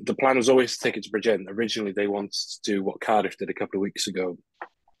plan was always to take it to Bridgend. Originally, they wanted to do what Cardiff did a couple of weeks ago,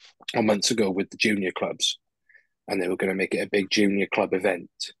 or months ago, with the junior clubs, and they were going to make it a big junior club event.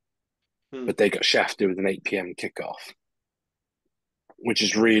 But they got shafted with an 8 p.m. kickoff, which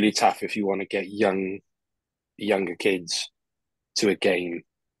is really tough if you want to get younger kids to a game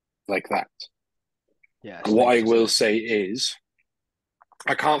like that. Yeah. What I will say is,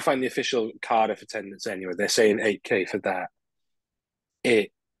 I can't find the official Cardiff attendance anywhere. They're saying 8K for that.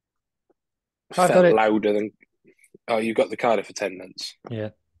 It felt louder than. Oh, you got the Cardiff attendance. Yeah,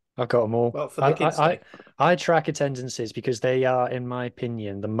 I've got them all. Well, for the kids, I track attendances because they are, in my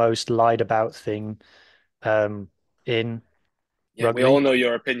opinion, the most lied about thing in rugby. We all know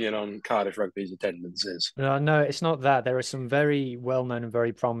your opinion on Cardiff Rugby's attendances. No, it's not that. There are some very well-known and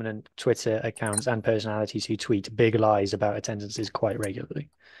very prominent Twitter accounts and personalities who tweet big lies about attendances quite regularly.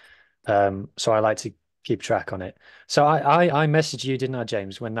 So I like to keep track on it. So I messaged you, didn't I,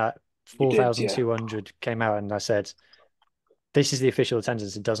 James, when that 4,200 came out, and I said, this is the official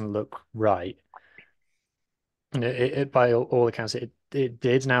attendance. It doesn't look right. And it by all accounts, it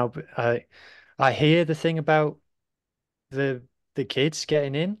did. Now, I hear the thing about the kids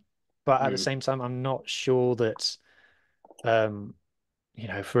getting in, but at the same time, I'm not sure that,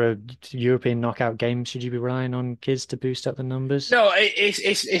 for a European knockout game, should you be relying on kids to boost up the numbers? No,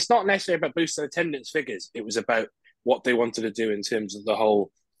 it's not necessarily about boosting attendance figures. It was about what they wanted to do in terms of the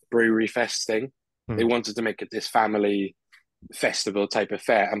whole brewery fest thing. They wanted to make it this family festival type of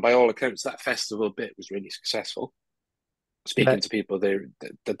fair, and by all accounts, that festival bit was really successful. Speaking to people,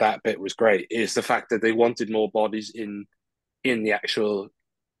 that bit was great. Is the fact that they wanted more bodies in the actual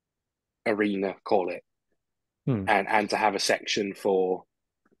arena, call it, and to have a section for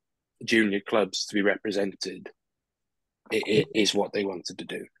junior clubs to be represented. It is what they wanted to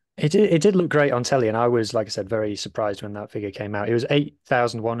do. It did look great on telly, and I was, like I said, very surprised when that figure came out. It was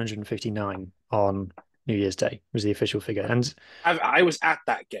 8,159 on New Year's Day was the official figure, and I was at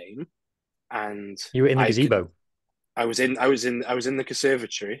that game, and you were in the gazebo. I was in the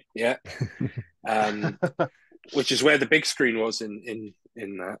conservatory, yeah, which is where the big screen was in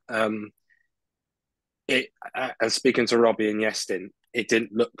that. And speaking to Robbie and Yestin, it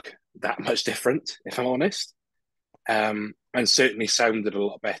didn't look that much different, if I'm honest, and certainly sounded a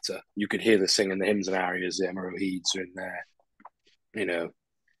lot better. You could hear the singing, the hymns and arias, the Emerald Heeds are in there,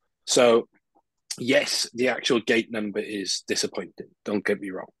 So, yes, the actual gate number is disappointing. Don't get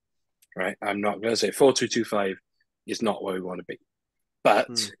me wrong, right? I'm not going to say 4,225 is not where we want to be,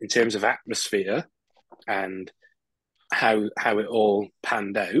 but in terms of atmosphere and how it all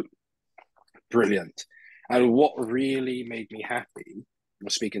panned out, brilliant. And what really made me happy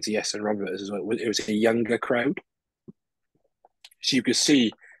was speaking to Yes and Robert as well. It was a younger crowd. So you could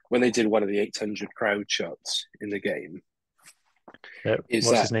see when they did one of the 800 crowd shots in the game.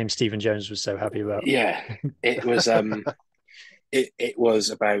 His name? Stephen Jones was so happy about. Yeah, it was. It was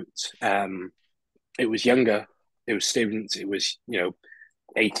about. It was younger. It was students. It was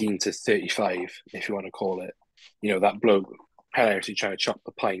 18 to 35, if you want to call it. That bloke hilariously trying to chop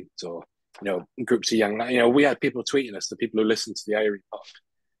the pint, or groups of young. We had people tweeting us, the people who listen to the WRRAP Pod.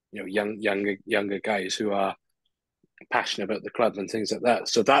 Younger guys who are passionate about the club and things like that.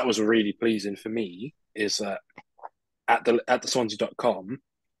 So that was really pleasing for me. Is that at the Swansea.com,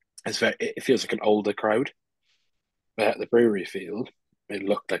 it feels like an older crowd, but at the brewery field, it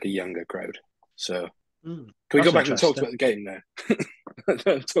looked like a younger crowd. So can we go back and talk about the game now?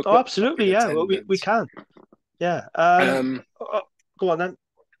 Absolutely, yeah. Well, we can. Yeah. Go on then.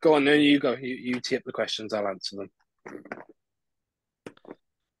 Go on, no, you go. You tee up the questions. I'll answer them.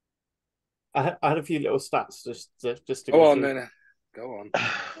 I had a few little stats just to go go on through. then. Go on.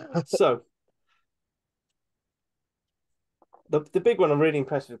 So the big one I'm really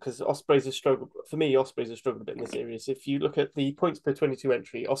impressed with, because Ospreys have struggled. For me, Ospreys have struggled a bit in this area. If you look at the points per 22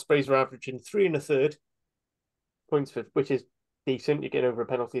 entry, Ospreys are averaging 3 1/3 points for, which is decent. You're getting over a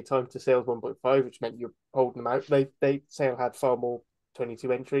penalty time to Sale's 1.5, which meant you're holding them out. Sale had far more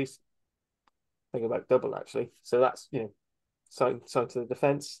 22 entries. I think about double actually. So that's sign to the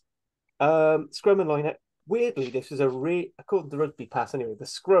defence. Scrum and line out. Weirdly, this is according to Rugby Pass anyway, the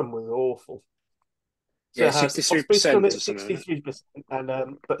scrum was awful. So Yeah, Ospreys scrum 63% at 63%,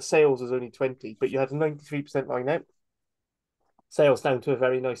 and but Sales was only 20, but you had a 93% line out. Sales down to a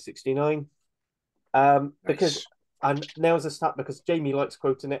very nice 69. Because nice. and nails a stat because Jamie likes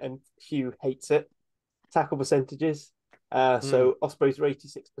quoting it and Huw hates it. Tackle percentages. So Ospreys are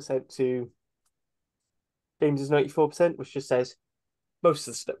 86% to James is 94%, which just says most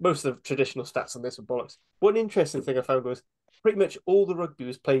of the traditional stats on this are bollocks. One interesting thing I found was pretty much all the rugby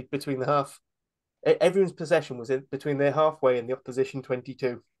was played between the half. Everyone's possession was in between their halfway and the opposition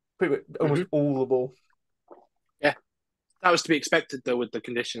 22. Pretty much almost all the ball. Yeah, that was to be expected though with the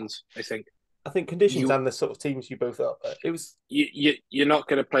conditions. I think conditions and the sort of teams you both are. It was you're not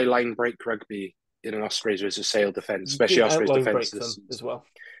going to play line break rugby in an Ospreys versus Sale defence, especially Ospreys defence as well.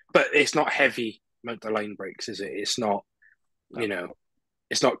 But it's not heavy amount of line breaks, is it? It's not,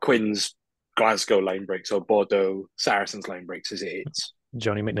 it's not Quinn's Glasgow line breaks or Bordeaux Saracens line breaks, is it? It's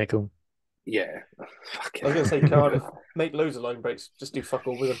Johnny McNichol. Yeah. I was going to say Cardiff, make loads of line breaks, just do fuck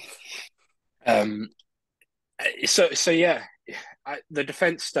all with them. So yeah, the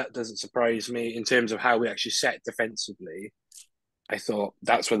defence stat doesn't surprise me in terms of how we actually set defensively. I thought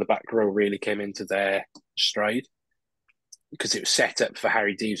that's where the back row really came into their stride, because it was set up for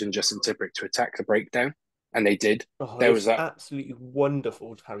Harry Deeves and Justin Tipperick to attack the breakdown, and they did. There was that absolutely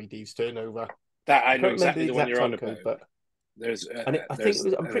wonderful Harry Deeves turnover. That I know exactly the one you're on about. But there's, and I think it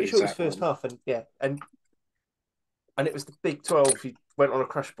was. I'm pretty sure it was first half, and it was the Big 12 who went on a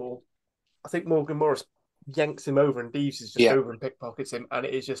crash ball. I think Morgan Morris yanks him over, and Deeves is just over and pickpockets him, and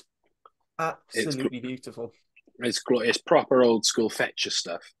it is just absolutely beautiful. It's proper old school Fetcher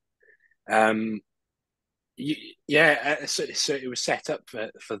stuff. So it was set up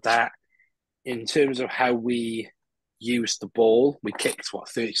for that. In terms of how we used the ball, we kicked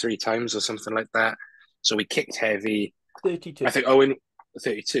 33 times or something like that. So we kicked heavy. 32. I think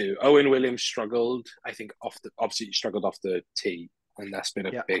 32. Owen Williams struggled. I think obviously he struggled off the tee, and that's been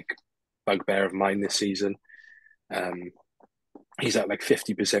a big bugbear of mine this season. He's at like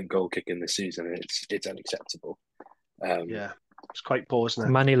 50% goal kicking this season, and it's unacceptable. It's quite poor, isn't it?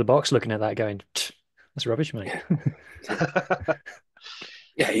 Manny LeBoc's looking at that going, that's rubbish, mate.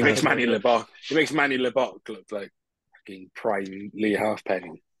 Yeah, he makes Manny LeBoc look like fucking prime Lee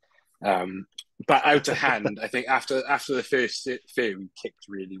Halfpenny. But out of hand, I think after the first few, he kicked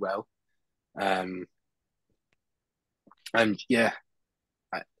really well. And yeah,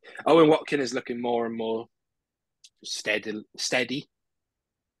 Owen Watkin is looking more and more steady.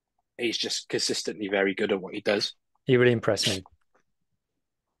 He's just consistently very good at what he does. He really impressed me.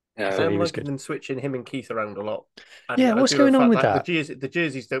 I'm liking them switching him and Keith around a lot. And what's going on with that? The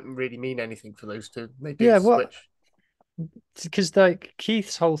jerseys don't really mean anything for those two. They do switch. Because like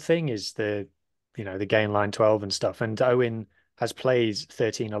Keith's whole thing is the gain line 12 and stuff, and Owen has played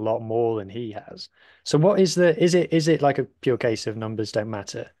 13 a lot more than he has. So what is is it like a pure case of numbers don't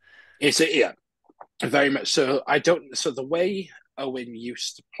matter? Very much so. So the way Owen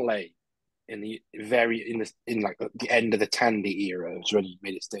used to play in the end of the Tandy era, was when he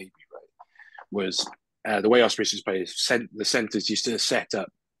made his debut, right? Was the way Ospreys used to play, the centres used to set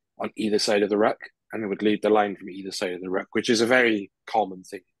up on either side of the ruck, and they would lead the line from either side of the ruck, which is a very common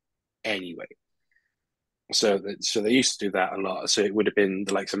thing anyway. So they used to do that a lot. So it would have been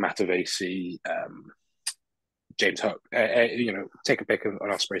the likes of Matavesi, James Hook, take a pick of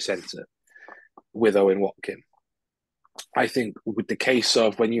an Osprey centre with Owen Watkin. I think with the case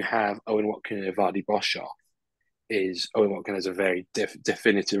of when you have Owen Watkin and Vardy Boshoff, is Owen Watkin has a very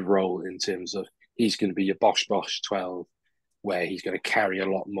definitive role in terms of he's going to be your Bosch 12, where he's going to carry a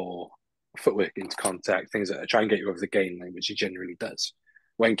lot more footwork into contact, things that try and get you over the gain line, which he generally does.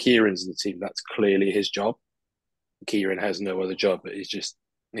 When Kieran's in the team, that's clearly his job. Kieran has no other job, but is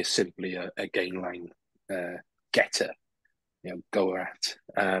simply a gain line getter, goer at.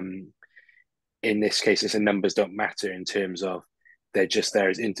 In this case, it's numbers don't matter in terms of they're just there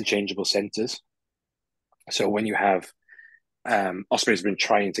as interchangeable centres. So when you have Ospreys have been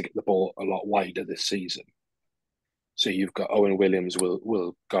trying to get the ball a lot wider this season. So you've got Owen Williams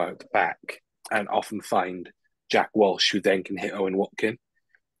will go out the back and often find Jack Walsh, who then can hit Owen Watkin.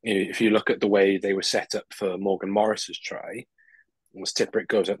 if you look at the way they were set up for Morgan Morris's try, was Tipperick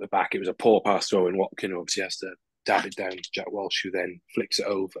goes at the back. It was a poor pass to Owen Watkin, who obviously has to dab it down to Jack Walsh, who then flicks it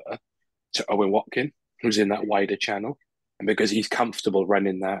over to Owen Watkin, who's in that wider channel. And because he's comfortable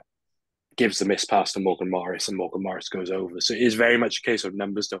running that, gives the miss pass to Morgan Morris, and Morgan Morris goes over. So it is very much a case of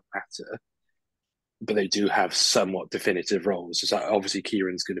numbers don't matter, but they do have somewhat definitive roles. So obviously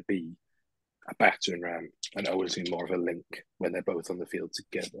Kieran's going to be a battering ram, and Owen's going to be more of a link when they're both on the field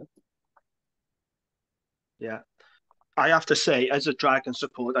together. Yeah. I have to say, as a Dragon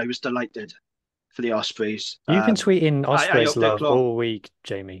support, I was delighted for the Ospreys. You've been tweeting Ospreys love all week,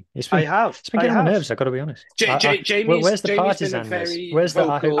 Jamie. It's been getting on my nerves, I've got to be honest. Where's the partisan-ness? Where's the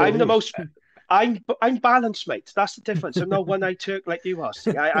I'm the most... I'm balanced, mate. That's the difference. I'm not one-eyed Turk like you are.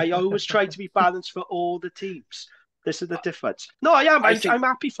 See, I always try to be balanced for all the teams. This is the difference. No, I am. I'm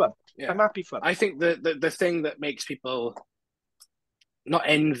happy for them. Yeah. I'm happy for them. I think the thing that makes people not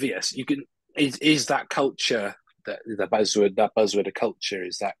envious, is that culture... The buzzword of culture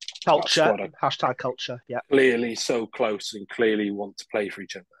is that culture, hashtag culture, yeah. Clearly so close and clearly want to play for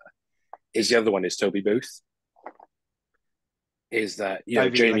each other. Is the other one is Toby Booth. Is that, you know,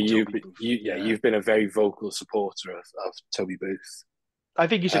 Jamie, you've been a very vocal supporter of Toby Booth. I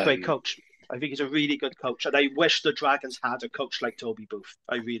think he's a great coach. I think he's a really good coach, and I wish the Dragons had a coach like Toby Booth.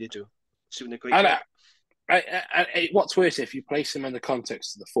 I really do. He's doing a great job. What's worse, if you place him in the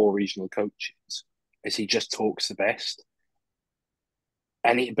context of the 4 regional coaches, is he just talks the best.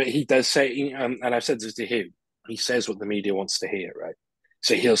 But he does say, and I've said this to Huw, he says what the media wants to hear, right?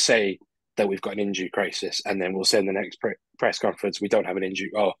 So he'll say that we've got an injury crisis, and then we'll say in the next press conference, we don't have an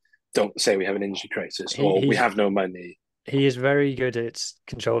injury, or don't say we have an injury crisis, or we have no money. He is very good at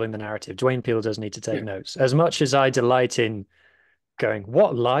controlling the narrative. Dwayne Peel does need to take notes. As much as I delight in going,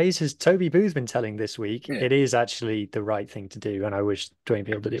 what lies has Toby Booth been telling this week? Yeah. It is actually the right thing to do, and I wish Dwayne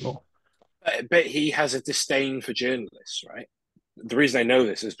Peel did it more. But he has a disdain for journalists, right? The reason I know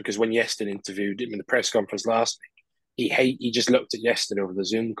this is because when Yeston interviewed him in the press conference last week, he just looked at Yeston over the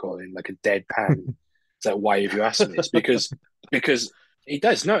Zoom call in like a deadpan. It's like, why have you asked me this? Because he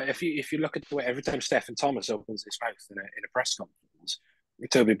does. No, if you look at the way every time Stephen Thomas opens his mouth in a press conference,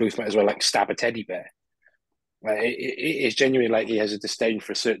 Toby Booth might as well like stab a teddy bear. Like, it is genuinely like he has a disdain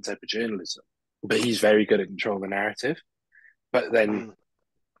for a certain type of journalism, but he's very good at controlling the narrative. But then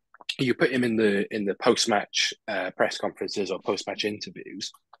you put him in the post-match press conferences or post-match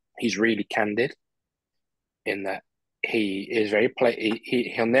interviews, he's really candid in that he is very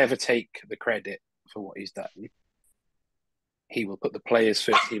he'll never take the credit for what he's done. He will put the players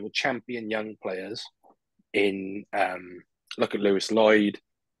first. He will champion young players in look at Lewis Lloyd.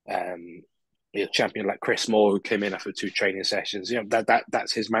 He'll champion like Chris Moore, who came in after 2 training sessions. You know,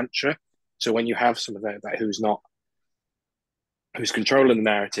 that's his mantra. So when you have some of that who's controlling the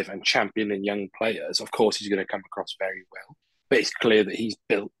narrative and championing young players, of course he's going to come across very well. But it's clear that he's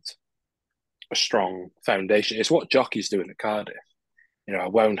built a strong foundation. It's what Jockey's doing at Cardiff. You know,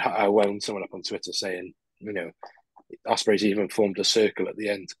 I wound someone up on Twitter saying, you know, Ospreys even formed a circle at the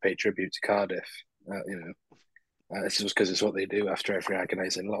end to pay tribute to Cardiff. This is because it's what they do after every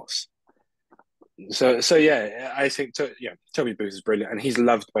agonising loss. So yeah, I think Toby Booth is brilliant, and he's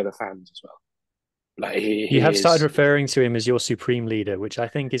loved by the fans as well. Like you have started referring to him as your supreme leader, which I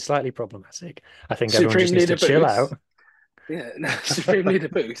think is slightly problematic. I think everyone just needs to chill out. Yeah, supreme leader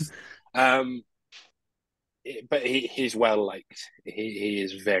Booth. But he's well liked. He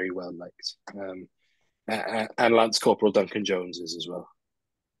is very well liked. And Lance Corporal Duncan Jones is as well.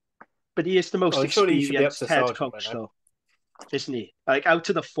 But he is the most experienced head coach, though, isn't he? Like, out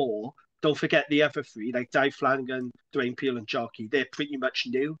of the 4, don't forget the other 3, like Dave Flanagan, Dwayne Peel, and Jockey. They're pretty much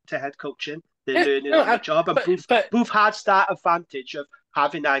new to head coaching. They're learning on the job. And Booth has that advantage of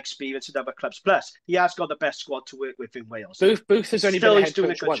having that experience in other clubs. Plus, he has got the best squad to work with in Wales. Booth has only been a head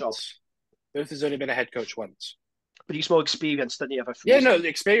coach once. Booth has only been a head coach once. But he's more experienced than the other 3. Yeah, no, the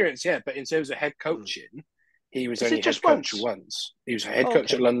experience, yeah. But in terms of head coaching, he was only head coach once. He was head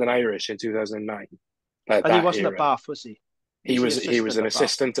coach at London Irish in 2009. And he wasn't at Bath, was he? He was an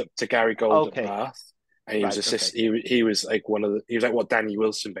assistant to Gary Gold at Bath. And he was he was like he was like what Danny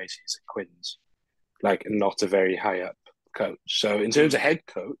Wilson basically is at Quins. Like, not a very high up coach. So in terms of head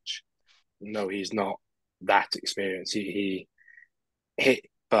coach, no, he's not that experienced.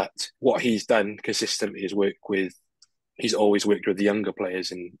 But what he's done consistently is he's always worked with the younger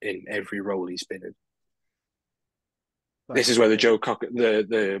players in every role he's been in. This is where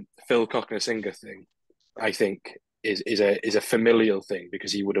the Phil Cockner-Singer thing, I think, is a familial thing,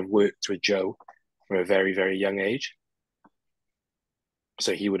 because he would have worked with Joe from a very, very young age.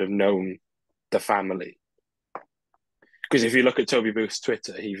 So he would have known the family. Because if you look at Toby Booth's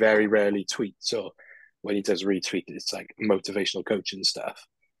Twitter, he very rarely tweets, or when he does retweet, it's like motivational coaching stuff.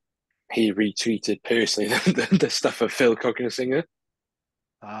 He retweeted personally the stuff of Phil Singer,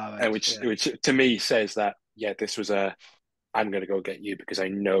 right, and which to me says that this was I'm going to go get you because I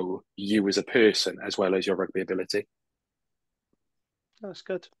know you as a person as well as your rugby ability. That's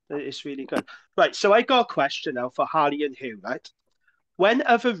good. It's really good. Right, so I got a question now for Harley and Huw, right? When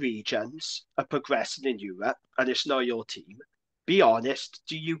other regions are progressing in Europe and it's not your team, be honest,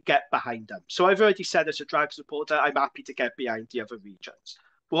 do you get behind them? So I've already said as a Drag supporter, I'm happy to get behind the other regions.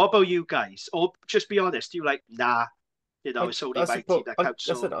 What about you guys? Or just be honest, you like, nah, it's only my team that counts.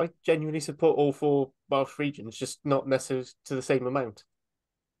 I genuinely support all 4 Welsh regions, just not necessarily to the same amount.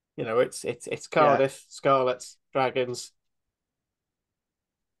 It's Cardiff, Scarlets, Dragons,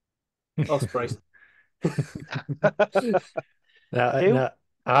 Ospreys. No,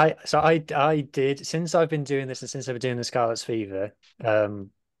 I did, since I've been doing this and since I've been doing the Scarlet's Fever,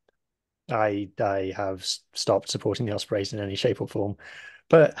 I have stopped supporting the Ospreys in any shape or form.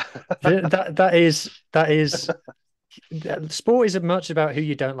 But that is sport is as much about who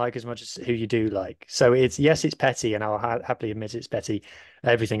you don't like as much as who you do like. So it's petty, and I'll happily admit it's petty.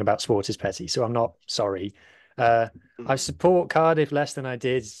 Everything about sport is petty, so I'm not sorry. I support Cardiff less than I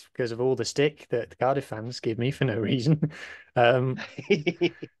did because of all the stick that the Cardiff fans give me for no reason. So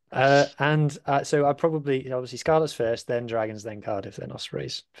I probably, obviously, Scarlets first, then Dragons, then Cardiff, then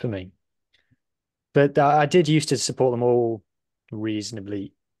Ospreys for me. But I did used to support them all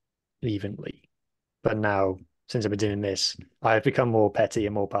reasonably evenly. But now, since I've been doing this, I've become more petty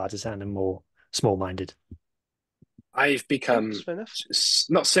and more partisan and more small-minded. I've become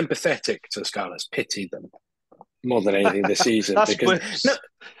not sympathetic to the Scarlets, pity them more than anything this season.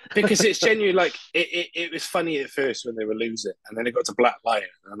 because it's genuinely like it was funny at first when they were losing, and then it got to Black Lion,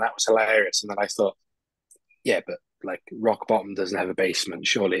 and that was hilarious. And then I thought, yeah, but like rock bottom doesn't have a basement.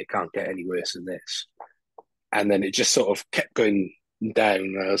 Surely it can't get any worse than this. And then it just sort of kept going down.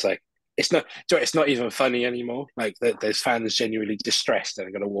 And I was like, it's not even funny anymore. Like there's fans genuinely distressed and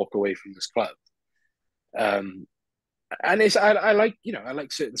are going to walk away from this club. And I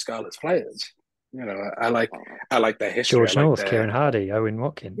like certain Scarlets players. I like their history. George North, Kieran Hardy, Owen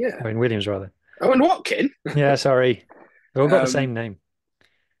Watkin. Yeah. Owen Williams, rather. Owen Watkin? Yeah, sorry. They've all got the same name.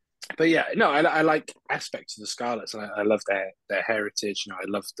 But yeah, no, I like aspects of the Scarlets, and I love their heritage. I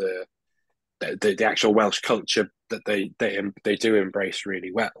love the actual Welsh culture that they do embrace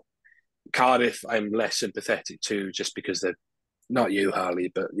really well. Cardiff, I'm less sympathetic to, just because they're not you,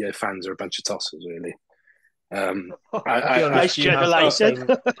 Harley, but fans are a bunch of tossers, really. I generalize it.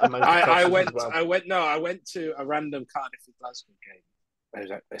 I went to a random Cardiff and Glasgow game. It was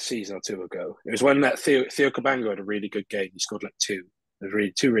like a season or 2 ago. It was when that Theo Cabango had a really good game. He scored like 2. There's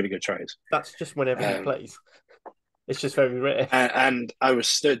really 2 really good tries. That's just whenever he plays. It's just very rare. And I was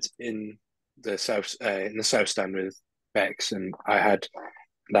stood in the south stand with Bex, and I had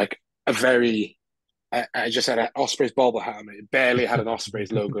like I just had an Ospreys bobble hat on it. It barely had an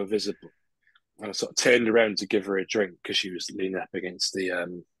Ospreys logo visible. And I sort of turned around to give her a drink because she was leaning up against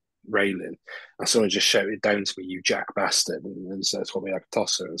the railing. And someone just shouted down to me, "You jack bastard," and so told me like a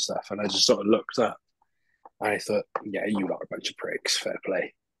tosser and stuff. And I just sort of looked up. And I thought, yeah, you lot are a bunch of pricks. Fair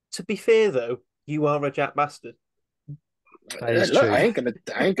play. To be fair, though, you are a jack bastard. Look, I ain't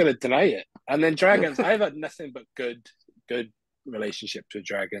gonna deny it. And then Dragons, I've had nothing but good relationships with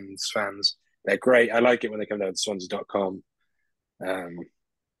Dragons fans. They're great. I like it when they come down to Swansea.com.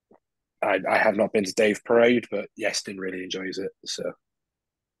 I have not been to Dave Parade, but Yeston really enjoys it. So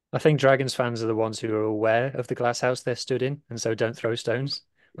I think Dragons fans are the ones who are aware of the glass house they're stood in, and so don't throw stones.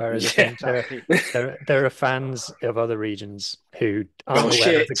 Whereas I think there are fans of other regions who aren't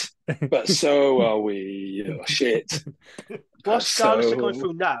aware of the... but so are we. Oh, shit. What Scarlets are going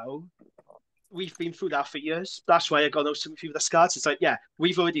through now, we've been through that for years. That's why I got some few of the Scarlets. It's like, yeah,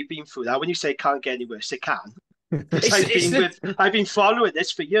 we've already been through that. When you say it can't get any worse, it can. I've been following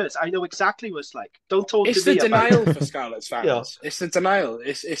this for years. I know exactly what it's like. Don't talk to me. It's the denial for Scarlets fans. Yeah. It's the denial.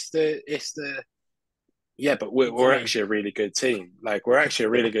 It's the. Yeah, but we're actually a really good team. Like, we're actually a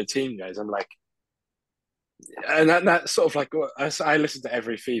really good team, guys. I'm like, and that's sort of like, I listen to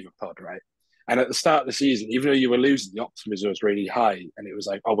every Fever pod, right? And at the start of the season, even though you were losing, the optimism was really high, and it was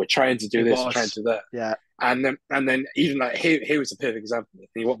like, oh, we're trying to do this, we're trying to do that. Yeah. And then even like here was a perfect example. And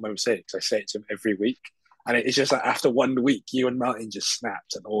you want my say, because I say it to him every week. And it's just like after 1 week, you and Martin just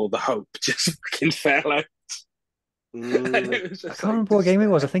snapped, and all the hope just fucking fell out. I can't remember what game it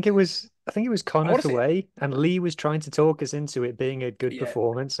was. I think it was Connacht away, and Lee was trying to talk us into it being a good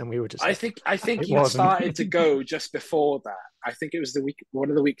performance, and we were just. I think you started to go just before that. I think it was one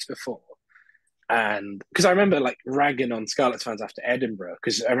of the weeks before, And because I remember like ragging on Scarlets fans after Edinburgh,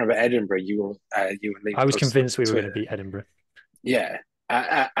 because I remember Edinburgh, you and Lee. I was convinced we were going to beat Edinburgh. Yeah,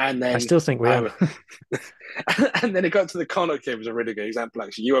 and then I still think we are. And then it got to the Connacht game, was a really good example.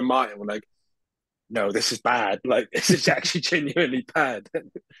 Actually, you and Martin were like, "No, this is bad. Like, this is actually genuinely bad."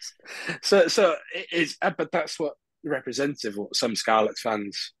 so it is, but that's what representative. What some Scarlets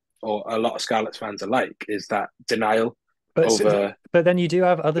fans or a lot of Scarlets fans are like is that denial. But then you do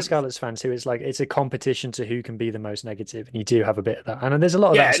have other Scarlets fans who it's like it's a competition to who can be the most negative, and you do have a bit of that. And there's a lot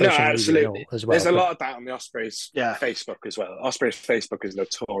of that on social media as well. There's a lot of that on the Ospreys Facebook as well. Ospreys Facebook is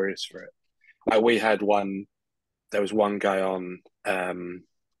notorious for it. Like we had one, there was one guy on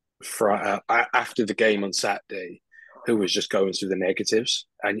after the game on Saturday who was just going through the negatives,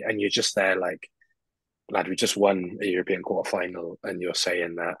 and you're just there like, lad, we just won a European quarterfinal, and you're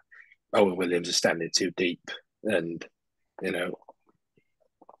saying that Owen Williams is standing too deep, and it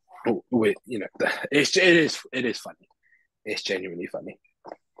is funny. It's genuinely funny.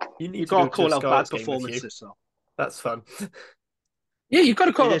 You got to call out bad performances, though. That's fun. Yeah, you've got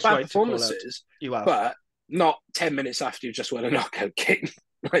to call out bad performances, but not 10 minutes after you've just won a knockout game.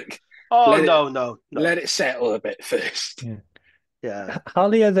 Like, no. Let it settle a bit first. Yeah.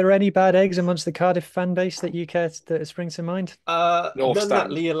 Harley, are there any bad eggs amongst the Cardiff fan base that you care that springs to mind? None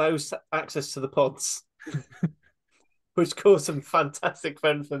that Lee allows access to the pods. Which caused some fantastic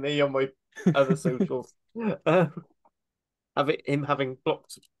fun for me on my other socials. Him having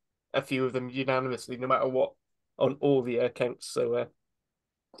blocked a few of them unanimously, no matter what, on all the accounts. So,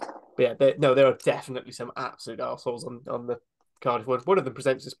 there are definitely some absolute arseholes on the Cardiff one. One of them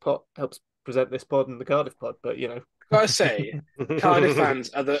helps present this pod and the Cardiff pod, but gotta say, Cardiff fans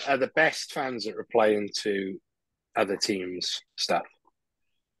are the best fans at replying to other teams' stuff.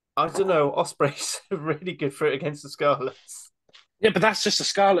 I don't know. Ospreys are really good for it against the Scarlets. Yeah, but that's just the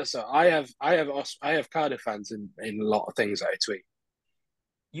Scarlets. Though. I have Cardiff fans in a lot of things that I tweet.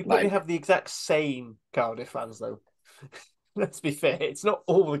 You probably have the exact same Cardiff fans, though. Let's be fair. It's not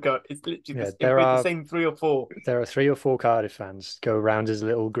all the Cardiff. It's literally the same 3 or 4. There are 3 or 4 Cardiff fans go around as a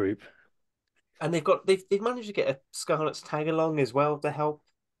little group, and they've managed to get a Scarlets tag along as well to help.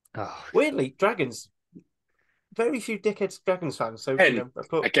 Oh. Weirdly, Dragons. Very few dickheads Dragons fans. So again,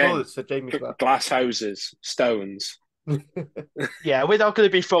 for Jamie for that. Glass houses, stones. Yeah, we're not going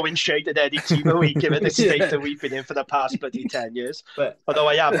to be throwing shade at any team a week given the state that we've been in for the past 10 years. But although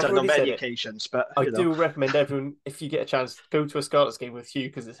I have done on many occasions, but I do recommend everyone, if you get a chance, go to a Scarlets game with Huw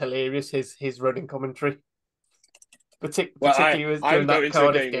because it's hilarious. His running commentary, particularly I'm going to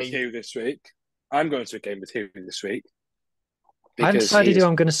a game with Huw this week. I'm going to a game with Huw this week. I decided who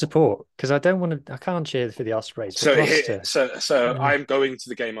I'm going to support because I can't cheer for the Ospreys. So I'm going to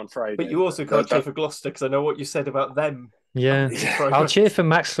the game on Friday. But you also can't cheer for Gloucester because I know what you said about them. Yeah, I'll cheer for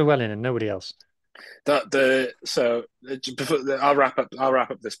Max Llewellyn and nobody else. I'll wrap up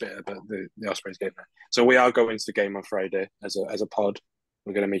this bit about the Ospreys game now. So we are going to the game on Friday as a pod.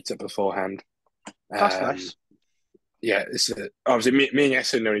 We're going to meet up beforehand. That's nice. Yeah, it's obviously me and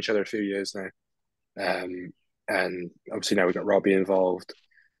Yes have known each other a few years now. And obviously now we've got Robbie involved,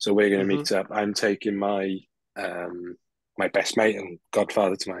 so we're going to meet up. I'm taking my my best mate and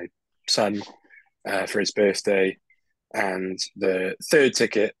godfather to my son for his birthday, and the third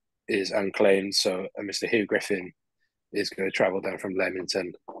ticket is unclaimed. So Mr. Huw Griffin is going to travel down from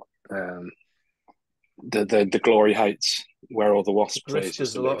Leamington, the glory heights where all the Wasps plays.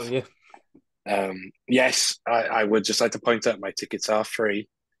 There's a lot of you. Yes, I would just like to point out my tickets are free.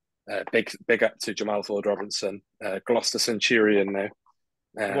 Big up to Jamal Ford Robinson, Gloucester Centurion now.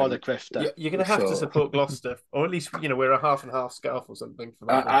 What a grifter! You're going to have to support Gloucester, or at least wear a half and half scarf or something for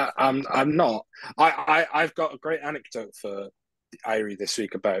that. I'm not. I've got a great anecdote for the Irie this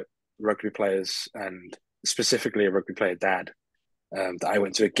week about rugby players and specifically a rugby player dad that I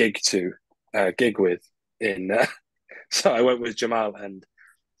went to a gig with in. So I went with Jamal and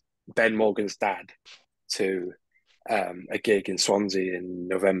Ben Morgan's dad to a gig in Swansea in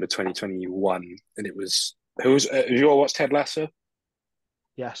November 2021, and it was have you all watched Ted Lasso?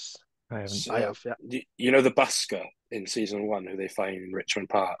 Yes, I haven't. So, I have. Yeah. You know the busker in season 1 who they find in Richmond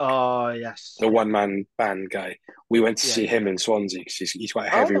Park? Oh yes, the one-man band guy. We went to see him in Swansea because he's quite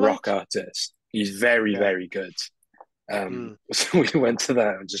a heavy rock artist. He's very good. So we went to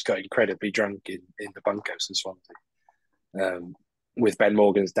that and just got incredibly drunk in the bunkhouse in Swansea with Ben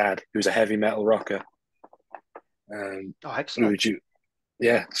Morgan's dad, who's a heavy metal rocker. Excellent.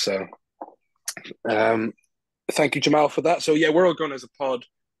 So thank you, Jamal, for that. So yeah, we're all going as a pod.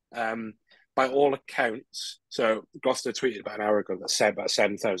 By all accounts, so Gloucester tweeted about an hour ago that about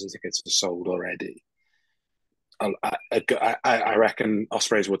 7,000 tickets are sold already. I reckon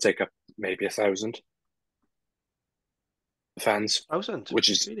Ospreys will take up maybe 1,000 fans, 1,000, which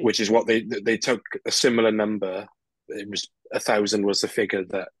is really? what they took a similar number. It was 1,000 was the figure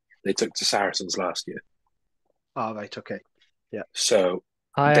that they took to Saracens last year. Oh, right, okay, yeah. So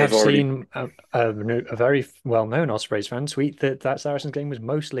I have seen a very well-known Ospreys fan tweet that Saracens game was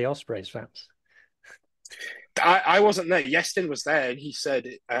mostly Ospreys fans. I wasn't there. Yestin was there, and he said,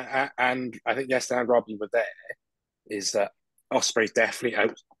 and I think Yestin and Robbie were there, is that Ospreys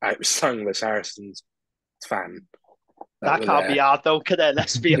definitely outsung the Saracens fan. That can't be hard, though, can it?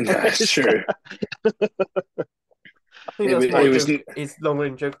 Let's be honest. That's true. I think that's my joke. Is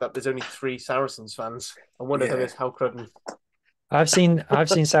long-running joke that there's only 3 Saracens fans, and one of them is Huw Griffin. I've seen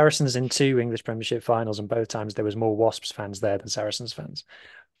Saracens in 2 English Premiership finals, and both times there was more Wasps fans there than Saracens fans.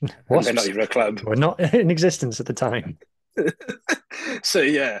 Wasps they're not even a club. Were not in existence at the time. So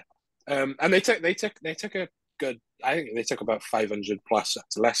yeah, and they took a good. I think they took about 500 plus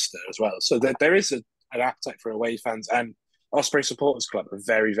to Leicester as well. So there is an appetite for away fans, and Osprey Supporters Club are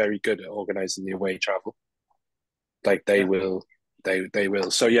very, very good at organising the away travel. Like they will.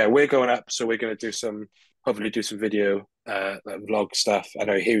 So yeah, we're going up. So we're going to hopefully do some video, vlog stuff. I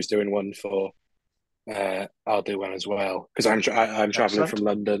know Hugh's doing one for. I'll do one as well because I'm traveling from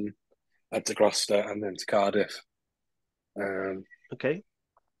London up to Gloucester and then to Cardiff. Okay.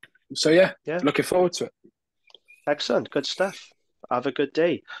 So yeah, looking forward to it. Excellent, good stuff. Have a good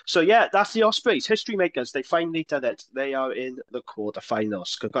day. So yeah, that's the Ospreys, history makers. They finally did it. They are in the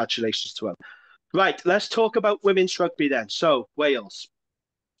quarterfinals. Congratulations to them. Right, let's talk about women's rugby then. So Wales.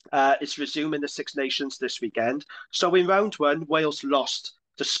 It's resuming the Six Nations this weekend. So in round 1, Wales lost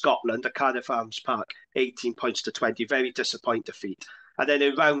to Scotland at Cardiff Arms Park, 18 points to 20. Very disappointing defeat. And then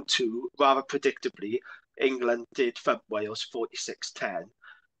in round 2, rather predictably, England did thump Wales 46-10.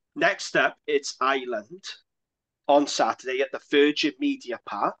 Next up, it's Ireland on Saturday at the Virgin Media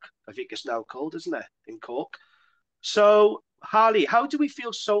Park. I think it's now called, isn't it, in Cork? So, Harley, how do we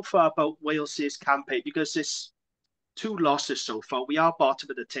feel so far about Wales's campaign? Because it's 2 losses so far. We are bottom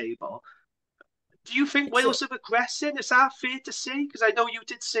of the table. Do you think Wales are regressing? Is that fair to say? Because I know you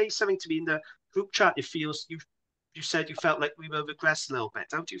did say something to me in the group chat. You said you felt like we were regressing a little bit.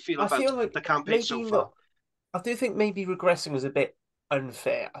 How do you feel about the campaign so far? I do think maybe regressing was a bit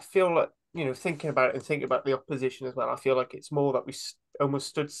unfair. I feel like, thinking about it and thinking about the opposition as well, I feel like it's more that we almost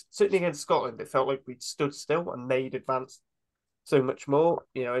stood, certainly against Scotland, it felt like we'd stood still and they'd advanced so much more.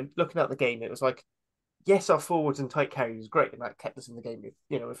 And looking at the game, it was like, yes, our forwards and tight carry was great, and that kept us in the game.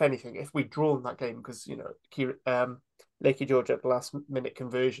 If anything, if we'd drawn that game, because Lakey George at the last minute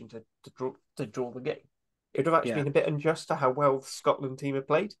conversion to draw the game, it would have actually been a bit unjust to how well the Scotland team had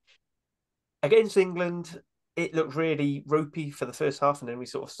played. Against England, it looked really ropey for the first half, and then we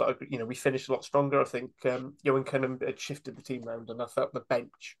sort of started. We finished a lot stronger. I think Johan Cunningham had shifted the team around, and I felt the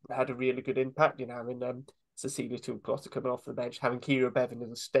bench had a really good impact. Having Cecilia Tuipulotu coming off the bench, having Kira Bevan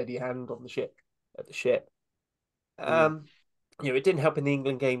as a steady hand on the ship. It didn't help in the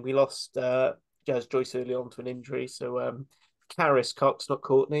England game. We lost Jazz Joyce early on to an injury, so Caris Cox, not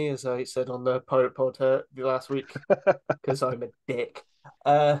Courtney, as I said on the Pirate Pod last week, because I'm a dick.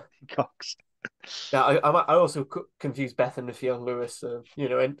 Cox. Yeah, I also confused Beth and Fionn Lewis. And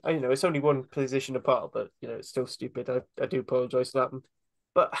it's only one position apart, but it's still stupid. I do apologise for that,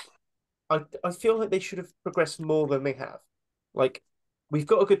 but I feel like they should have progressed more than they have. Like, we've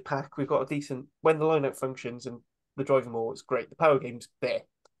got a good pack. We've got a decent when the lineup functions and the driving ball is great. The power game's there,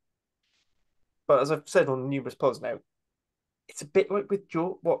 but as I've said on numerous pods now, it's a bit like with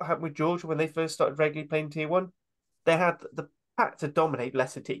what happened with Georgia when they first started regularly playing Tier 1. They had the pack to dominate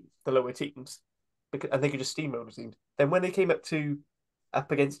the lower teams, and they could just steamroll the teams. Then when they came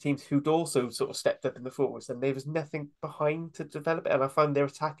up against teams who'd also sort of stepped up in the forwards, then there was nothing behind to develop it, and I found their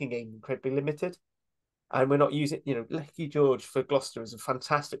attacking game incredibly limited. And we're not using, Lucky George for Gloucester is a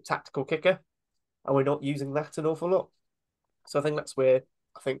fantastic tactical kicker, and we're not using that an awful lot. So I think that's where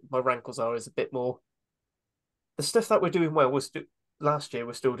I think my rankles are, is a bit more. The stuff that we're doing well was last year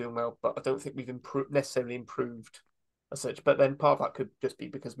we're still doing well, but I don't think we've necessarily improved as such. But then part of that could just be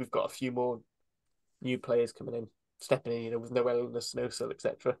because we've got a few more new players coming in, stepping in, with no illness, no cell,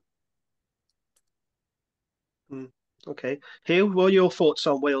 etc. Okay. Huw, what are your thoughts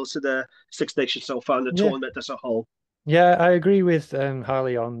on Wales in the Six Nations so far and the tournament as a whole? Yeah, I agree with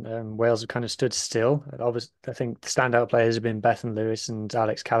Harley on Wales have kind of stood still. Obviously, I think the standout players have been Bethan Lewis and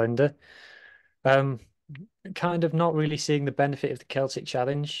Alex Callender. Kind of not really seeing the benefit of the Celtic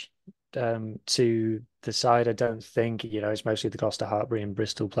Challenge to the side. I don't think, it's mostly the Gloucester, Hartpury and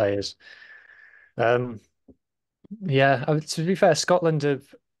Bristol players. To be fair, Scotland are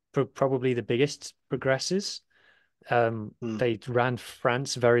probably the biggest progressors. They ran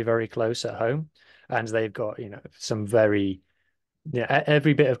France very, very close at home, and they've got some very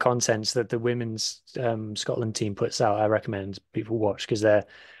every bit of content that the women's Scotland team puts out. I recommend people watch because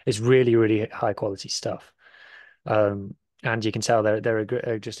it's really, really high quality stuff. And you can tell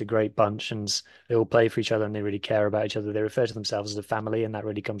they're just a great bunch, and they all play for each other, and they really care about each other. They refer to themselves as a family, and that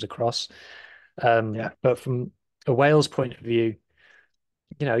really comes across. But from a Wales point of view,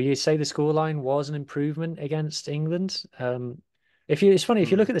 you say the scoreline was an improvement against England. It's funny, if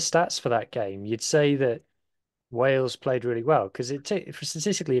you look at the stats for that game, you'd say that Wales played really well because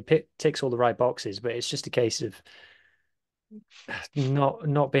statistically it ticks all the right boxes, but it's just a case of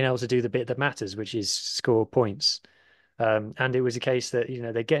not being able to do the bit that matters, which is score points. And it was a case that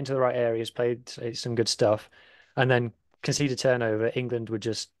they get into the right areas, played some good stuff, and then concede a turnover. England would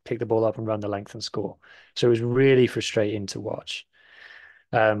just pick the ball up and run the length and score. So it was really frustrating to watch.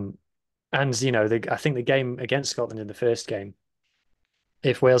 And I think the game against Scotland in the first game,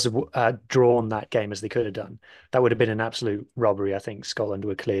 if Wales had drawn that game as they could have done, that would have been an absolute robbery. I think Scotland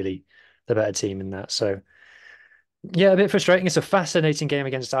were clearly the better team in that. So yeah, a bit frustrating. It's a fascinating game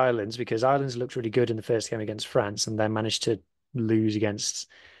against Ireland because Ireland looked really good in the first game against France and then managed to lose against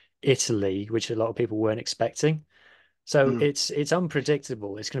Italy, which a lot of people weren't expecting. So it's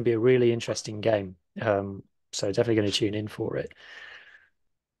unpredictable. It's going to be a really interesting game. So definitely going to tune in for it.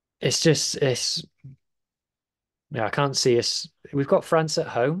 I can't see us. We've got France at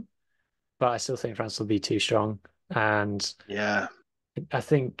home, but I still think France will be too strong. And I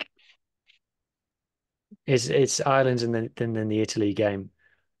think it's Ireland and then the Italy game,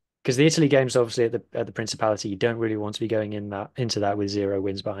 because the Italy game's obviously at the Principality. You don't really want to be going into that with 0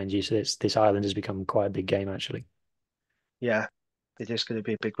 wins behind you. So this Ireland has become quite a big game actually. Yeah, it is going to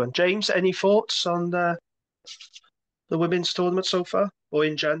be a big one. James, any thoughts on the women's tournament so far, or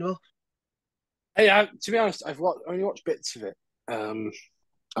in general? Hey, to be honest, I've only watched bits of it. I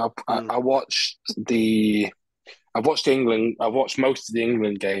watched England. I watched most of the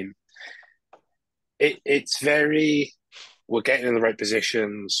England game. It's very. We're getting in the right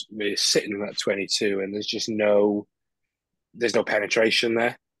positions. We're sitting in that 22, and there's no penetration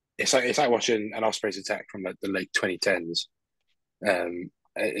there. It's like watching an Ospreys attack from like the late 2010s.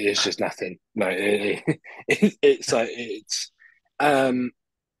 It's just nothing. No, it's like it's.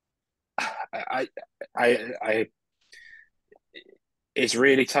 It's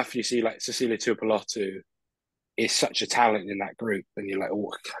really tough. You see, like Cecilia Tuipulotu is such a talent in that group, and you're like,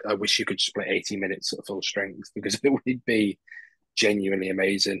 oh, I wish you could just play 80 minutes at full strength because it would be genuinely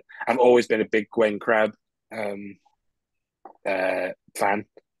amazing. I've always been a big Gwen Crabb fan.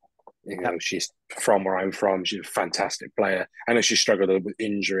 She's from where I'm from. She's a fantastic player. I know she struggled with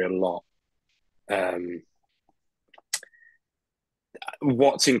injury a lot.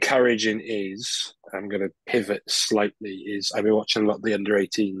 What's encouraging is, I'm going to pivot slightly, is I've been watching a lot of the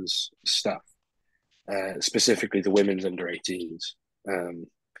under-18s stuff, specifically the women's under-18s. And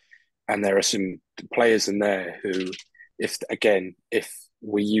there are some players in there who, if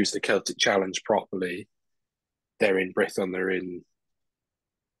we use the Celtic Challenge properly, they're in Brython, they're in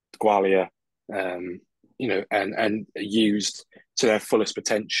Gwalia, and used to their fullest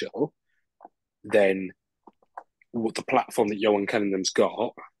potential, then the platform that Johan Cunningham's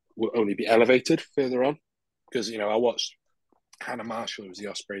got will only be elevated further on. Because, I watched Hannah Marshall, who was the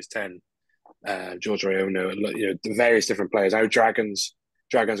Ospreys 10, George Rayono, the various different players. Our Dragons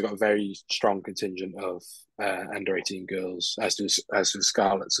got a very strong contingent of under-18 girls, as do the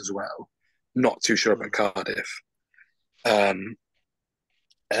Scarlets as well. Not too sure about Cardiff. As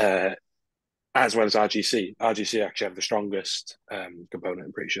well as RGC. RGC actually have the strongest component,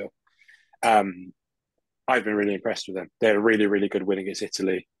 I'm pretty sure. I've been really impressed with them. They're a really, really good win against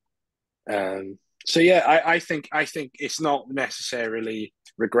Italy. So yeah, I think it's not necessarily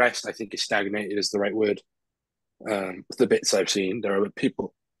regressed. I think it's stagnated is the right word. The bits I've seen, there are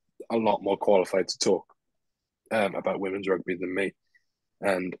people a lot more qualified to talk about women's rugby than me,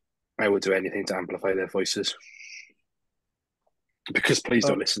 and I would do anything to amplify their voices. Because please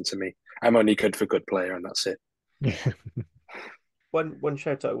don't listen to me. I'm only good for good player, and that's it. One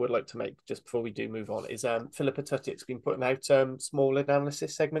shout out I would like to make just before we do move on is Philippa Tuttick's been putting out small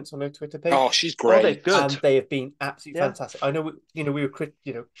analysis segments on her Twitter page. Oh, she's great. They're good. And they have been absolutely fantastic. I know we were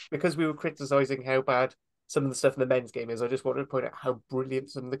because we were criticizing how bad some of the stuff in the men's game is. I just wanted to point out how brilliant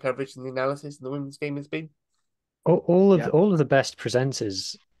some of the coverage and the analysis in the women's game has been. All of the best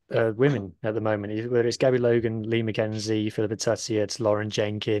presenters women at the moment, whether it's Gabby Logan, Lee McKenzie, Philippa Tuttick, Lauren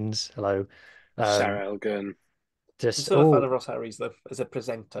Jenkins, Sarah Elgin. I'm still a fan of Ross Harries though as a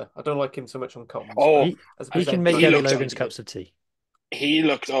presenter. I don't like him so much on comms. Oh, he can make Gabby Logan's cups of tea. he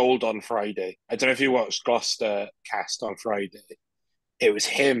looked old on Friday. I don't know if you watched Gloucester cast on Friday. It was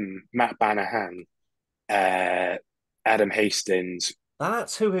him, Matt Banahan, Adam Hastings.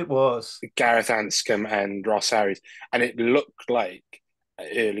 That's who it was. Gareth Anscombe and Ross Harris. And it looked like an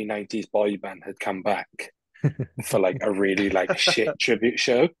early 90s boy band had come back for like a really like shit tribute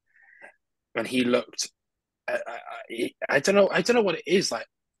show. And he looked, I don't know what it is. Like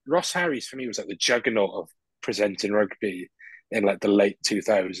Ross Harris for me was like the juggernaut of presenting rugby in like the late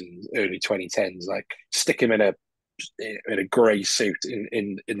 2000s, early 2010s. Like stick him in a grey suit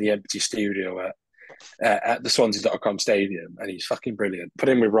in the empty studio at the Swansea.com stadium, and he's fucking brilliant. Put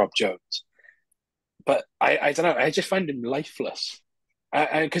him with Rob Jones. But I don't know, I just find him lifeless.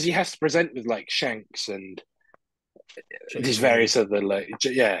 Because he has to present with like Shanks and these various other like,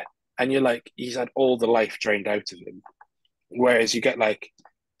 yeah. And you're like, he's had all the life drained out of him. Whereas you get like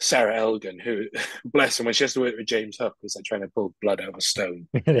Sarah Elgin, who, bless him, when she has to work with James Hook, it's like trying to pull blood out of a stone.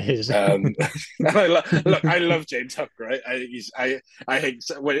 It is. Look, I love James Hook, right? I think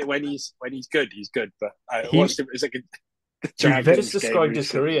when he's good, he's good. But I watched him. It's like a Dragons. Just described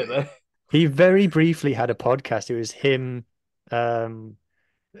his career there. He very briefly had a podcast. It was him.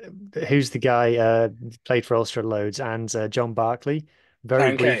 Who's the guy played for Ulster loads, and John Barclay.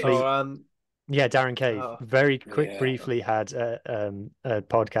 Very Darren briefly. Cave. Darren Cave. Very briefly had a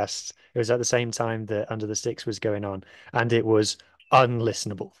podcast. It was at the same time that Under the Sticks was going on, and it was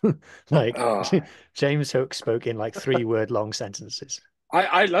unlistenable. James Hook spoke in like 3-word long sentences.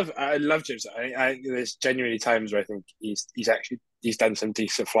 I love James. There's genuinely times where I think he's done some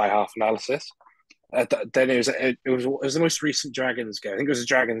decent fly half analysis. Then it was the most recent Dragons game. I think it was a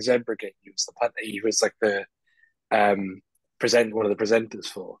Dragons Zebra game. He was like the one of the presenters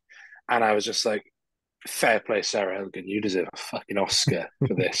for, and I was just like, fair play, Sarah Elgin. You deserve a fucking Oscar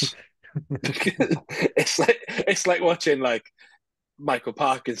for this. it's like watching like Michael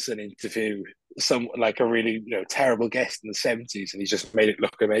Parkinson interview some like a really terrible guest in the 70s, and he's just made it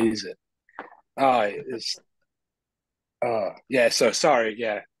look amazing. Yeah. So sorry.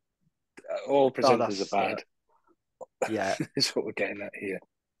 Yeah, all presenters are bad. Yeah, is what we're getting at here.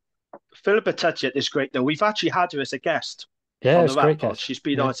 Philippa Tutchett is great though. We've actually had her as a guest. Yeah, on the WRRAP Pod. She's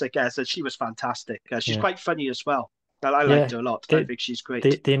been on as a guest, and she was fantastic. She's quite funny as well. I liked her a lot. I think she's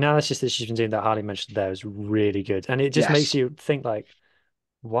great. The analysis that she's been doing that Harley mentioned there is really good, and it just makes you think like,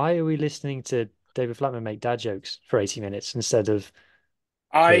 why are we listening to David Flatman make dad jokes for 80 minutes instead of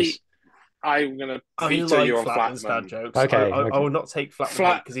I'm going to veto you on Flatman's dad jokes. Okay, I will not take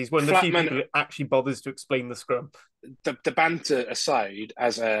Flatman because he's one of the few people who actually bothers to explain the scrum. The banter aside,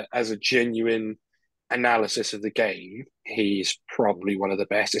 as a genuine analysis of the game, he's probably one of the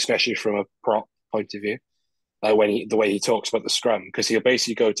best, especially from a prop point of view. The way he talks about the scrum, because he'll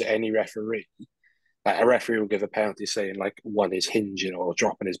basically go to any referee. Like a referee will give a penalty saying like one is hinging or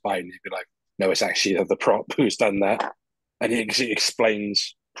dropping his bite, and he'd be like, "No, it's actually the prop who's done that," and he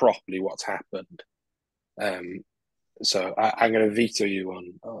explains properly what's happened. So I'm going to veto you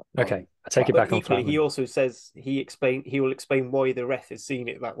on. Okay, I take it back on Flatman. He also says he will explain why the ref has seen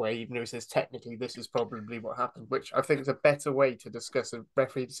it that way, even though he says technically this is probably what happened, which I think is a better way to discuss a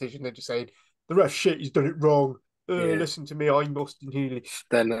referee decision than just saying the ref shit, he's done it wrong. Listen to me, I'm Austin Healy.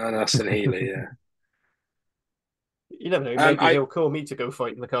 Then Austin Healy, yeah. You never know. Maybe he'll call me to go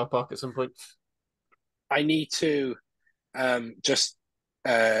fight in the car park at some point. I need to just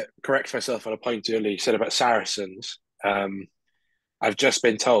correct myself on a point earlier you said about Saracens. I've just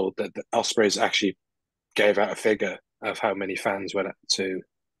been told that the Ospreys actually gave out a figure of how many fans went up to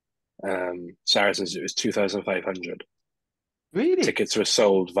Saracens. It was 2,500. Really? Tickets were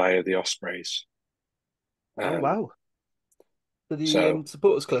sold via the Ospreys. Oh, wow. So the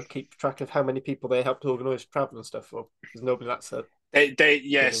supporters club keep track of how many people they helped organise travel and stuff for, because nobody that's a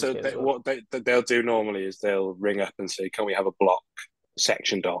what they'll do normally is they'll ring up and say, can we have a block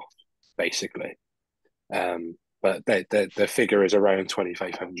sectioned off, basically. But the figure is around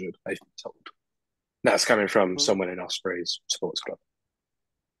 2,500, I've been told. That's coming from someone in Ospreys Sports Club.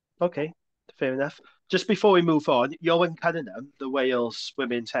 Okay, fair enough. Just before we move on, Ioan Cunningham, the Wales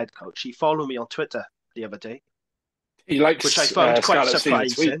women's head coach, he followed me on Twitter the other day. He likes, which I found quite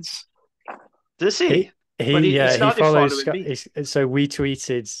surprising. Does he? He follows. So we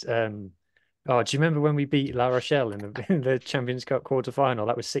tweeted. Do you remember when we beat La Rochelle in the Champions Cup quarterfinal?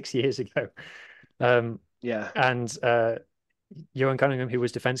 That was 6 years ago. Yeah. And Ioan Cunningham, who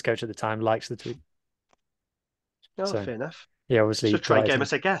was defence coach at the time, likes the tweet. Fair enough. Yeah, obviously. So try and get him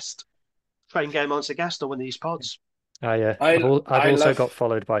as a guest. Try and get him on as a guest on one of these pods. Yeah. I've also got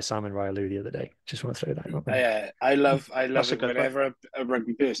followed by Simon Ryalou the other day. Just want to throw that out. I love it whenever a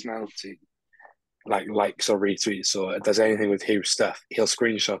rugby personality likes or retweets or does anything with Huw stuff, he'll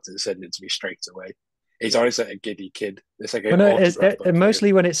screenshot it and send it to me straight away. He's always like a giddy kid. It's like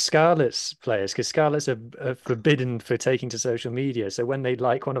mostly when it's Scarlet's players, because Scarlet's are forbidden for taking to social media. So when they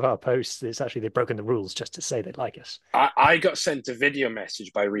like one of our posts, it's actually they've broken the rules just to say they like us. I got sent a video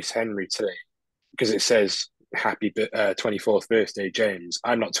message by Reese Henry today because it says happy 24th birthday, James.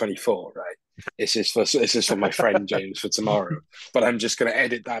 I'm not 24, right? This is for my friend James for tomorrow. But I'm just going to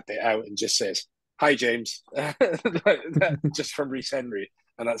edit that bit out and just says, hi, James. Just from Reese Henry.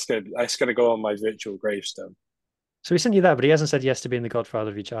 And that's good. That's going to go on my virtual gravestone. So he sent you that, but he hasn't said yes to being the godfather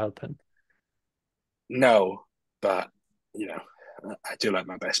of your child then? No, but, you know, I do like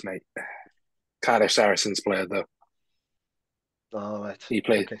my best mate. Cardiff Saracens player, though. Oh, right. He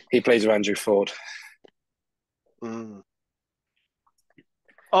plays with Andrew Ford. Mm.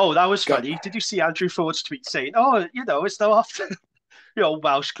 Oh, that was funny. Did you see Andrew Ford's tweet saying, "Oh, it's not often,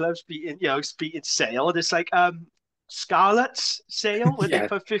 Welsh clubs beating Sale." And it's like, Scarlet's Sale when they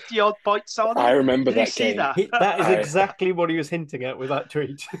put 50 odd points on. I remember that game. That is exactly what he was hinting at with that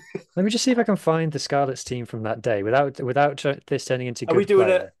tweet. Let me just see if I can find the Scarlet's team from that day without this turning into. Are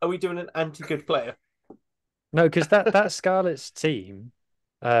we doing an anti-good player? No, because that Scarlet's team.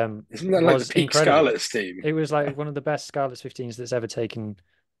 Isn't that like the peak incredible. Scarlet's team? It was like one of the best Scarlet's 15s that's ever taken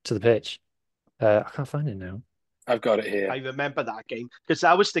to the pitch. I can't find it now. I've got it here. I remember that game because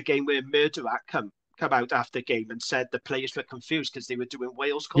that was the game where WRRAP come out after the game and said the players were confused because they were doing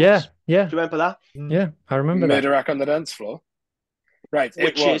Wales calls. Yeah. Do you remember that? Yeah, I remember that. WRRAP on the dance floor. Right,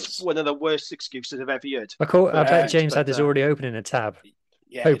 which is one of the worst excuses I've ever heard. I bet James had this already open in a tab,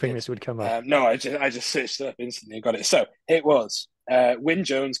 hoping this would come up. No, I just searched it up instantly and got it. So it was Wyn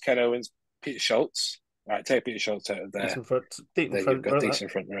Jones, Ken Owens, Peter Schultz. Right, take Peter Schultz out of there.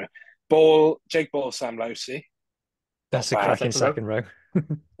 Decent front row. Jake Ball, Sam Lousy. That's a cracking second row.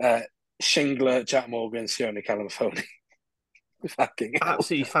 Shingler, Jack Morgan, Sione Calamafoni. Fucking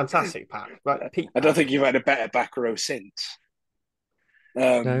absolutely fantastic pack. Right, I don't think you've had a better back row since.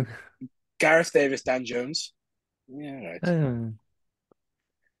 No. Gareth Davis, Dan Jones. Yeah,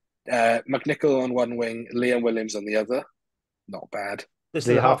 right. McNichol on one wing, Liam Williams on the other. Not bad. This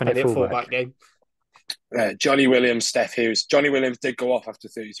is a half-minute fullback game. Johnny Williams, Steph Hughes. Johnny Williams did go off after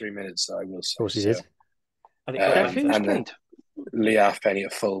 33 minutes, so I will say. Of course he did. And then Lee Halfpenny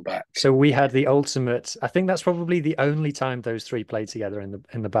at fullback. So we had the ultimate. I think that's probably the only time those three played together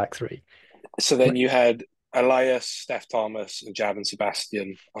in the back three. So then you had Elias, Steph Thomas, and Javan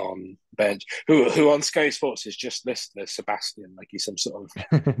Sebastian on bench, who on Sky Sports is just listed as Sebastian, like he's some sort of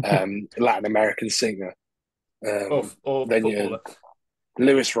Latin American singer. Or then footballer.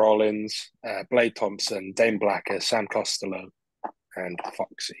 Lewis Rollins, Blade Thompson, Dane Blacker, Sam Costello, and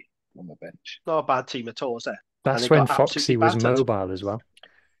Foxy on the bench. Not a bad team at all, is it? That's when Foxy was mobile as well.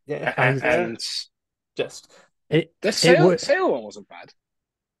 Yeah, and just the Sale one wasn't bad.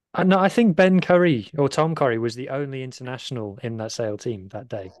 No, I think Ben Curry or Tom Curry was the only international in that Sale team that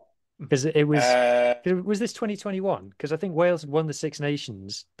day, because it was this 2021. Because I think Wales won the Six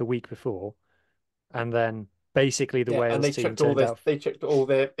Nations the week before, and then basically the Wales team they checked all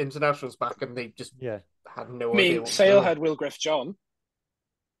their internationals back, and they just had no idea. Sale had Will Griff John.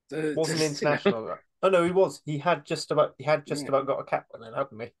 Wasn't international. Oh no, he was. He had just about got a cap then,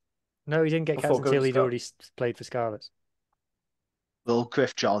 hadn't he? No, he didn't get capped until he'd already played for Scarlets. Will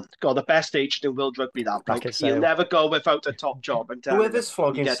Griff John got the best agent in world rugby. That bloke. He'll never go without a top job. And whoever's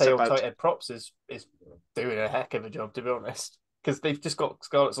flogging Sale tight head props is doing a heck of a job, to be honest, because they've just got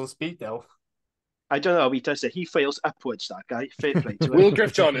Scarlets on speed dial. I don't know how he does it. He fails upwards. That guy. Fair play to him. Will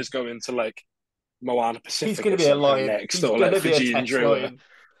Griff John is going to like Moana Pacific. He's going to be a lion next, or like Fijian Drew.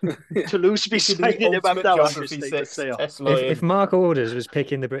 Toulouse be signing him up now. If Mark Orders was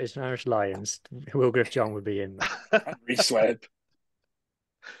picking the British and Irish Lions, Will Griff John would be in there. Reece Webb.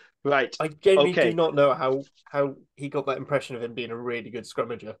 Right. I genuinely do not know how he got that impression of him being a really good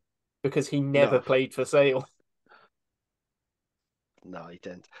scrummager, because he never played for Sale. No, he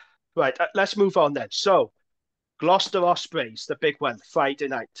didn't. Right, let's move on then. So, Gloucester Ospreys, the big one, Friday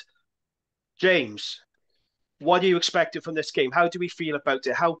night. James, what are you expecting from this game? How do we feel about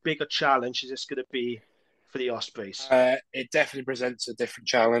it? How big a challenge is this going to be for the Ospreys? It definitely presents a different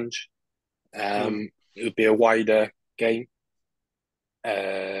challenge. It would be a wider game.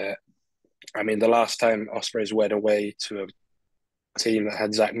 I mean, the last time Ospreys went away to a team that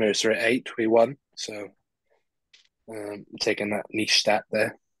had Zach Mercer at 8, we won. So, taking that niche stat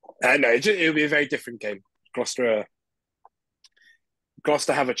there. No, it would be a very different game. Gloucester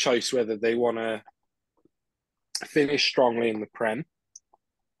have a choice whether they want to finish strongly in the Prem,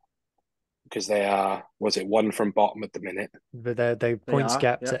 because they are, one from bottom at the minute? But their points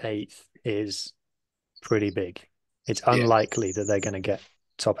gap to 8th is pretty big. It's unlikely that they're going to get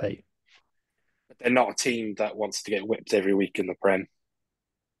top 8. But they're not a team that wants to get whipped every week in the Prem,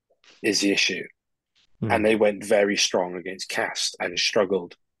 is the issue. And they went very strong against Cast and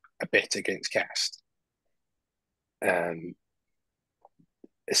struggled a bit against Cast.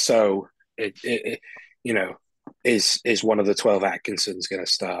 So it you know, is one of the 12 Atkinsons going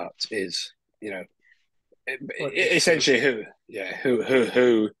to start? Is, you know, essentially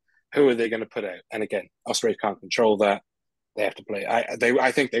who are they going to put out? And again, Ospreys can't control that. They have to play.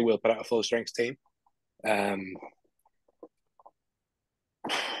 I think they will put out a full strength team. I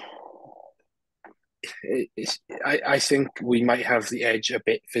think we might have the edge a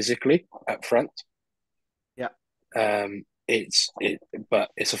bit physically up front. Yeah. But it's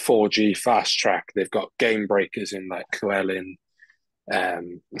a 4G fast track. They've got game breakers in like Llewellyn,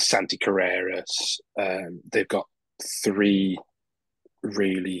 Santi Carreras. They've got 3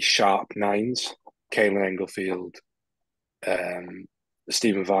 really sharp 9s: Caelan Englefield,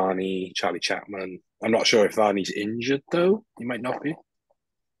 Stephen Varney, Charlie Chapman. I'm not sure if Varney's injured though. He might not be. I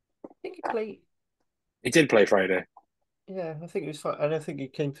think he played. He did play Friday. Yeah, I think he was fine. I don't think he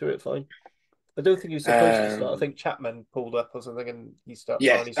came through it fine. I don't think he was supposed to start. I think Chapman pulled up or something, and he started.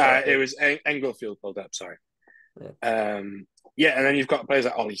 Yeah, it was Englefield pulled up. Sorry. Yeah. And then you've got players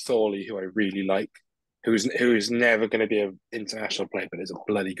like Ollie Thorley, who I really like, who is never going to be an international player, but is a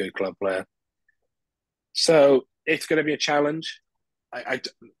bloody good club player. So it's going to be a challenge. I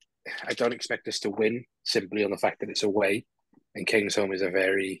don't expect us to win simply on the fact that it's away, and Kingsholm is a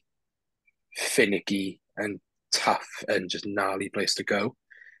very finicky and tough and just gnarly place to go.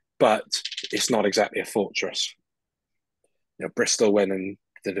 But it's not exactly a fortress. You know, Bristol went and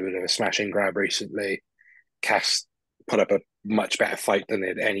did a bit of a smash and grab recently. Cast put up a much better fight than they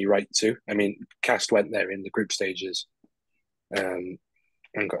had any right to. I mean, Cast went there in the group stages and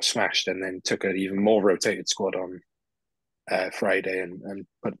got smashed, and then took an even more rotated squad on Friday and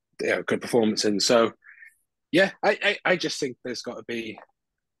put a good performance in. So, yeah, I just think there's got to be,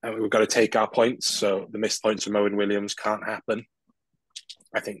 we've got to take our points. So the missed points from Owen Williams can't happen.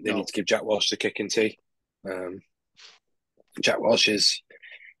 I think they need to give Jack Walsh the kick and tee. Jack Walsh is,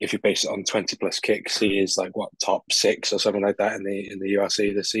 if you base it on 20 plus kicks, he is like top 6 or something like that in the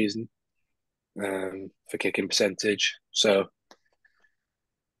URC this season for kicking percentage. So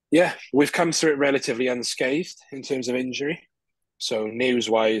yeah, we've come through it relatively unscathed in terms of injury. So news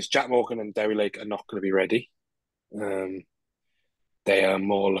wise, Jack Morgan and Derry Lake are not going to be ready. They are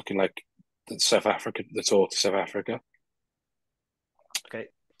more looking like the tour to South Africa. Okay.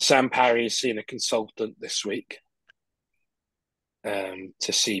 Sam Parry's seen a consultant this week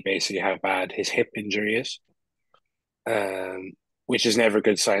to see basically how bad his hip injury is, which is never a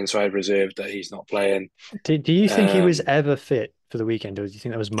good sign. So I've reserved that he's not playing. Do you think he was ever fit for the weekend, or do you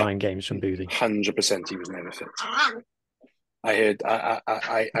think that was mind games from Boothie? 100% he was never fit. I heard.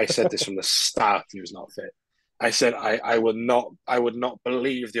 I said this from the start. He was not fit. I said I would not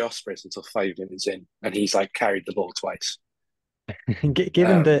believe the Ospreys until 5 minutes in, and he's like carried the ball twice.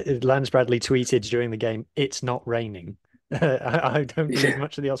 Given that Lance Bradley tweeted during the game, "It's not raining." I don't believe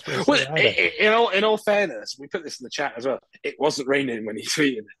much of the Ospreys. Well, in all fairness, we put this in the chat as well. It wasn't raining when he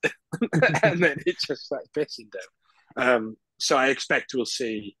tweeted it, and then it just started pissing down. So I expect we'll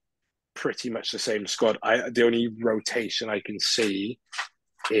see pretty much the same squad. The only rotation I can see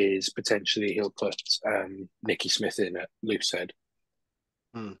is potentially he'll put Nicky Smith in at loose head.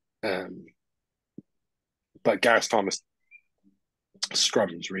 But Gareth Thomas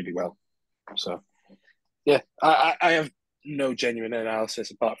scrums really well. So yeah, I have no genuine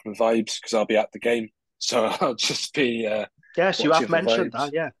analysis apart from vibes because I'll be at the game. So I'll just be yes, you have mentioned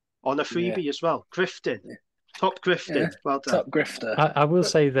that, yeah. On a freebie as well. Grifting. Yeah. Top grifting. Yeah. Well done. Top grifter. I will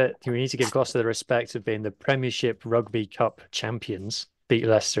say that we need to give Gloucester the respect of being the Premiership Rugby Cup champions, beat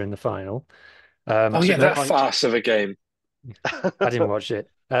Leicester in the final. That farce of a game. I didn't watch it.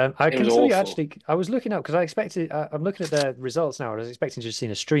 I can tell you actually, I was looking up because I expected, I'm looking at their results now. I was expecting to just see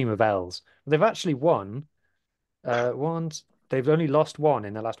a stream of L's. They've actually won. They've only lost 1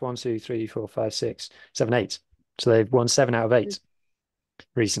 in the last 1, 2, 3, 4, 5, 6, 7, 8. So they've won 7 out of 8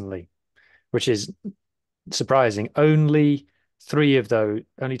 recently, which is surprising. Only 2 of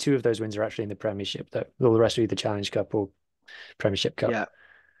those wins are actually in the Premiership, though. All the rest are either Challenge Cup or Premiership Cup. Yeah.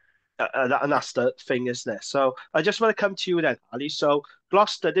 And that's the thing, isn't it? So I just want to come to you then, Ali. So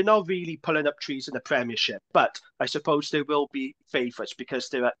Gloucester, they're not really pulling up trees in the Premiership, but I suppose they will be favourites because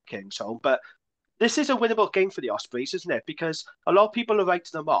they're at Kingsholm. But this is a winnable game for the Ospreys, isn't it? Because a lot of people are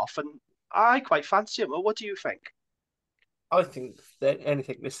writing them off, and I quite fancy them. Well, what do you think? I think that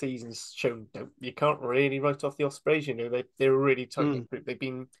anything this season's shown, you can't really write off the Ospreys. You know, they're a really tight group. They've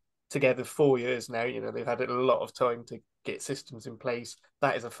been together 4 years now. They've had a lot of time to get systems in place.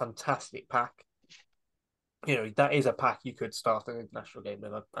 That is a fantastic pack. That is a pack you could start an international game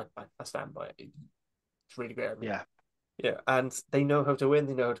with. I stand by it. It's really great. Yeah, and they know how to win.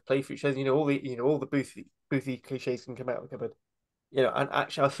 They know how to play for each other. All the boothy cliches can come out of the cupboard. And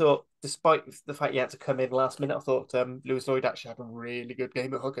actually, I thought, despite the fact he had to come in last minute, I thought Lewis Lloyd actually had a really good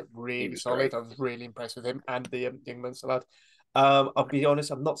game at hooker, really solid. Great. I was really impressed with him and the young Munster lad. I'll be honest,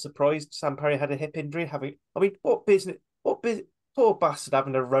 I'm not surprised Sam Perry had a hip injury. What business? Poor bastard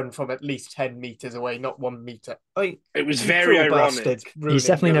having to run from at least 10 meters away, not 1 meter. It was very ironic. He's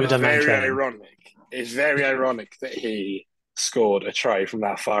definitely never done that. Very ironic. It's very ironic that he scored a try from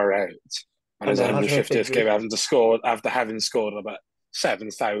that far out. And his 150th game after having scored about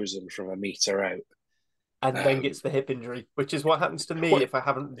 7,000 from a metre out. And then gets the hip injury, which is what happens to me if I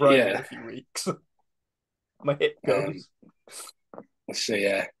haven't run in a few weeks. My hip goes. So,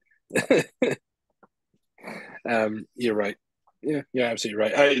 yeah. You're right. Yeah, you're absolutely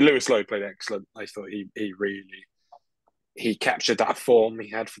right. Lewis Lloyd played excellent. I thought he captured that form he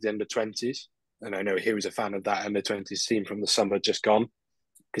had for the under-20s. And I know he was a fan of that under-20s team from the summer just gone,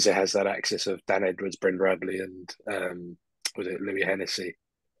 because it has that axis of Dan Edwards, Bryn Bradley, and was it Louis Hennessy?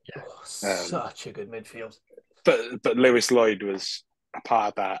 Yeah, such a good midfield. But Lewis Lloyd was a part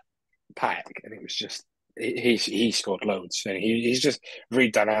of that pack, and it was just he scored loads, and he's just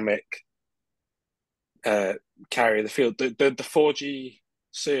very dynamic. Carry the field. The 4G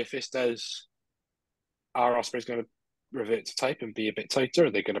surface are Ospreys going to revert to type and be a bit tighter?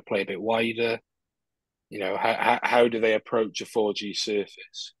 Are they going to play a bit wider? How do they approach a 4G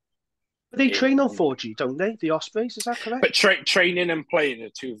surface? But they train on 4G, don't they? The Ospreys, is that correct? But training and playing are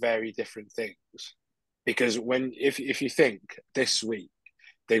two very different things. Because if you think this week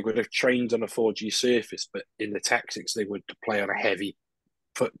they would have trained on a 4G surface, but in the tactics they would play on a heavy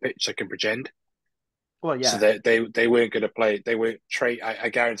foot pitch like in Bridgend. Well, yeah. So they weren't going to play. They weren't train. I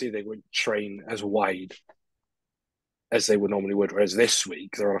guarantee they wouldn't train as wide as they would normally would. Whereas this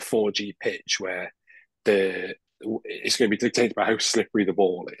week they're on a 4G pitch where it's going to be dictated by how slippery the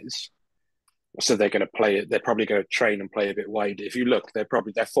ball is. So they're going to play it. They're probably going to train and play a bit wider. If you look, their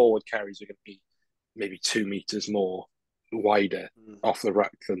forward carries are going to be maybe 2 meters more wider off the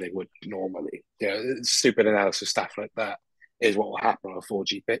ruck than they would normally. Stupid analysis stuff like that is what will happen on a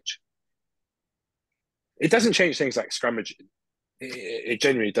 4G pitch. It doesn't change things like scrummaging. It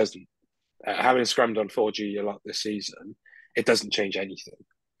genuinely doesn't. Having scrummed on 4G a lot this season, it doesn't change anything.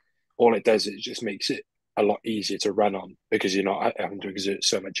 All it does is it just makes it a lot easier to run on because you're not having to exert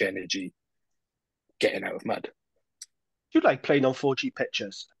so much energy getting out of mud. Do you like playing on 4G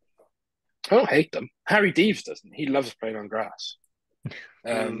pitches? I don't hate them. Harry Deves doesn't. He loves playing on grass.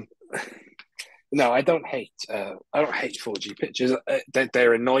 No, I don't hate. I don't hate 4G pitches.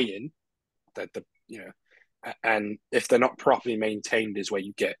 They're annoying. And if they're not properly maintained, is where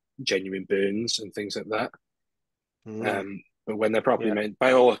you get genuine burns and things like that. But when they're properly made,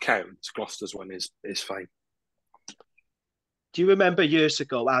 by all accounts, Gloucester's one is fine. Do you remember years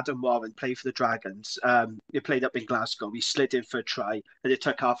ago, Adam Warren played for the Dragons? He played up in Glasgow. He slid in for a try and it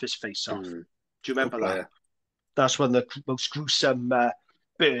took half his face off. Do you remember that? That's one of the most gruesome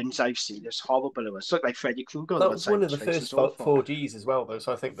burns I've seen. It's horrible. It looked like Freddy Krueger. That was one of the first 4Gs as well, though.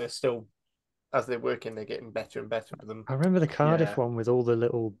 So I think they're still, as they're working, they're getting better and better with them. I remember the Cardiff one with all the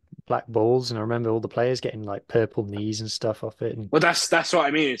little black balls, and I remember all the players getting like purple knees and stuff off it. Well, that's what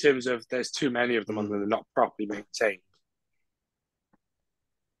I mean in terms of there's too many of them and they're not properly maintained.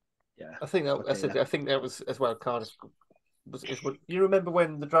 Yeah, I think that was as well. Cardiff you remember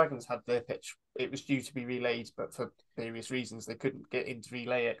when the Dragons had their pitch? It was due to be relayed, but for various reasons they couldn't get in to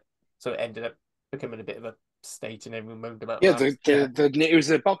relay it, so it ended up becoming a bit of a state, and everyone moaned about. Yeah, it was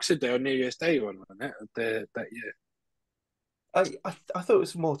the Boxing Day on New Year's Day one, wasn't it? That year. I thought it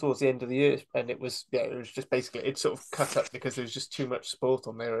was more towards the end of the year, and it was just basically it sort of cut up because there was just too much sport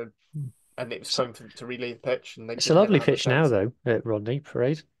on there, and it was time to relay the pitch. And it's a lovely pitch now, though, at Rodney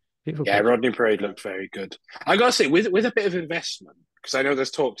Parade. Beautiful pitch. Rodney Parade looked very good. I gotta say, with a bit of investment, because I know there's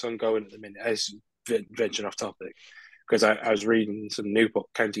talks ongoing at the minute. As venturing off topic, because I was reading some Newport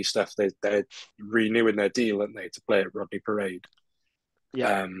County stuff. They're renewing their deal, aren't they, to play at Rodney Parade?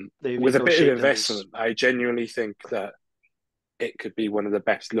 Yeah. With a bit of investment, I genuinely think that it could be one of the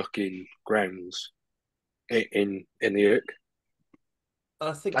best looking grounds in the Irk.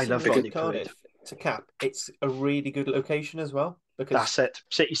 I think I love Cardiff to cap. It's a really good location as well. Because that's it.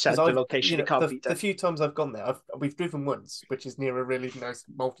 City centre location. The few times I've gone there, we've driven once, which is near a really nice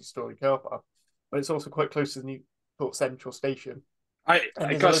multi-story car park, but it's also quite close to the Newport Central Station. I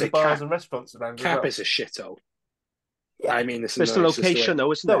got to say, bars and restaurants around. Cap is a shithole. Yeah. I mean, this is the location,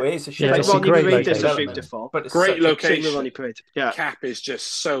 though, isn't it? No, it is a shit. Yeah, it's a great location. Is beautiful, but it's great location. Ronnie Parade. Yeah, Cap is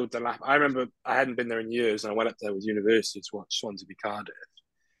just so dilapidated. I remember I hadn't been there in years, and I went up there with university to watch Swansea v Cardiff,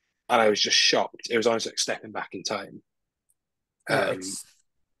 and I was just shocked. It was almost like stepping back in time. And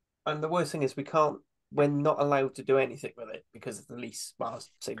the worst thing is we're not allowed to do anything with it because of the lease. Well, I'll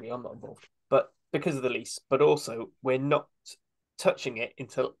say I'm not involved, but because of the lease, but also we're not touching it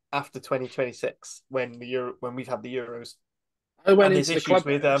until after 2026 when we've had the Euros. There's issues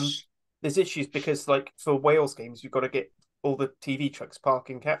with there's issues because like for Wales games we've got to get all the TV trucks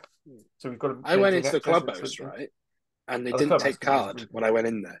parking cap, so we've got to. I went into the clubhouse, right, and they didn't take card when I went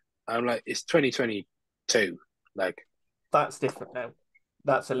in there. I'm like, it's 2022, like that's different now.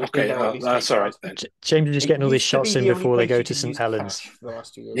 That's a little okay. That's all right then. James are just getting all these shots in before they go to St Helens.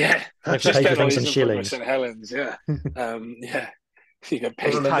 Yeah, just pay for some shillings. St Helens, yeah, yeah. You get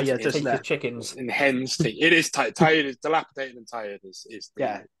paid tired, isn't it? Chickens in hens tea. It is tired. Tired is dilapidated and tired is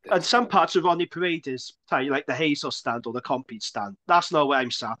and some parts of Ronnie Parade is tired, like the Hazel stand or the Compete stand. That's not where I'm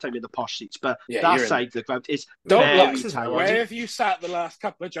sat. I'm in the posh seats, but that side of the ground is very tired. Where have you sat the last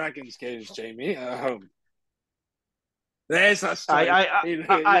couple of Dragons games, Jamie? At home. There's that story.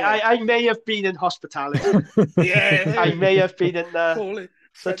 I may have been in hospitality. I may have been in the.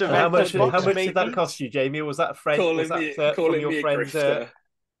 How much did that cost you, Jamie? Was that a friend? Was that from your friend?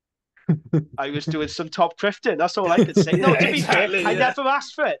 I was doing some top crafting. That's all I could say. No, to be fair, I never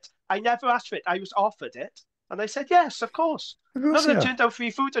asked for it. I was offered it, and I said yes, of course. Nothing turned down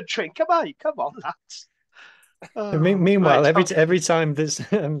free food and drink. Come on, lads. Meanwhile, every time there's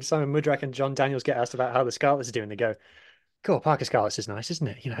Simon Mudrak and John Daniels get asked about how the Scarlets are doing, they go, "Cool, Parker Scarlets is nice, isn't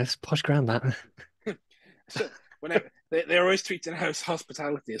it? You know, it's posh ground that." So whenever they're always treating house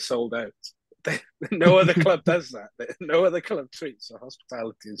hospitality as sold out. No other club does that. No other club treats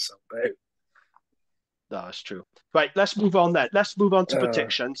hospitality as sold out. No, that's true. Right, let's move on then. Let's move on to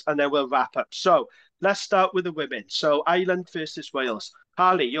predictions and then we'll wrap up. So let's start with the women. So Ireland versus Wales.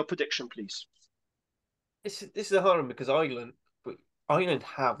 Harley, your prediction, please. This is a hard one because Ireland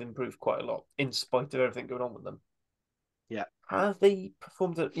have improved quite a lot in spite of everything going on with them. Yeah. Have they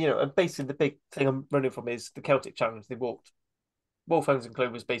performed and basically the big thing I'm running from is the Celtic Challenge. They Wolfhounds and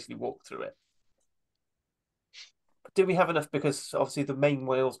Clovers basically walked through it. Do we have enough? Because obviously the main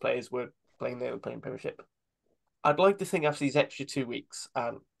Wales players were playing Premiership. I'd like to think after these extra 2 weeks,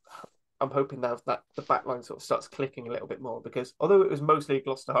 and I'm hoping now that the backline sort of starts clicking a little bit more, because although it was mostly a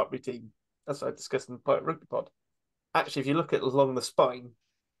Gloucester Hartbury team, as I discussed in the Pirate Rugby Pod, actually if you look at along the spine,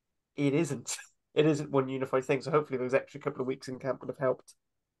 it isn't one unified thing. So hopefully those extra couple of weeks in camp would have helped.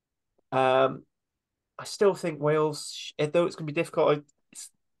 I still think Wales, though it's going to be difficult,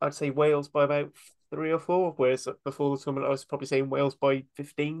 I'd say Wales by about 3 or 4, whereas before the tournament I was probably saying Wales by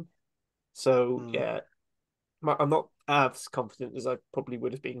 15. So yeah, I'm not as confident as I probably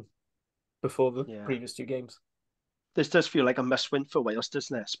would have been before the previous 2 games. This does feel like a must-win for Wales,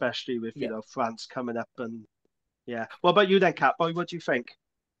 doesn't it? Especially with France coming up and What about you then, CatBoy? What do you think?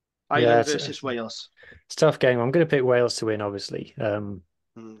 Ireland versus Wales. It's a tough game. I'm going to pick Wales to win, obviously,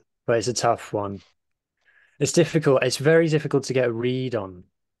 but it's a tough one. It's difficult. It's very difficult to get a read on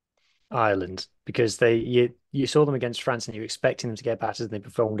Ireland because you saw them against France and you're expecting them to get battered and they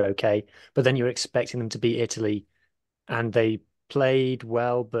performed okay, but then you're expecting them to beat Italy and they played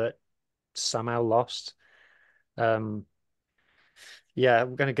well but somehow lost. We're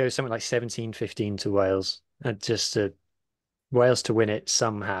going to go something like 17-15 to Wales, and just Wales to win it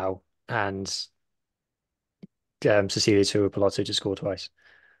somehow, and Cecilia Tuipulotu to score twice.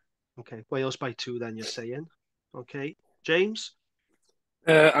 Okay, Wales by 2 then you're saying. Okay, James?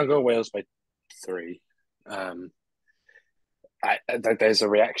 I'll go Wales by 3. There's a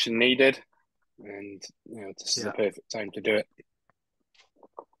reaction needed, and this is the perfect time to do it.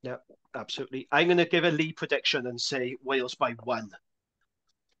 Yeah, absolutely. I'm going to give a lead prediction and say Wales by 1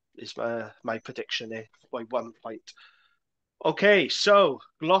 is my prediction there, by 1 point. Okay, so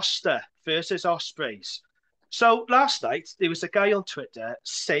Gloucester versus Ospreys. So last night, there was a guy on Twitter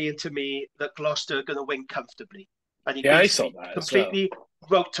saying to me that Gloucester are going to win comfortably. And he I saw that completely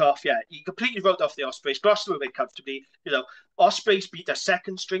wrote off, he completely wrote off the Ospreys. Gloucester will win comfortably. Ospreys beat a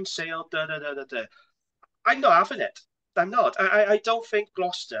second-string Sale, I'm not having it. I'm not. I don't think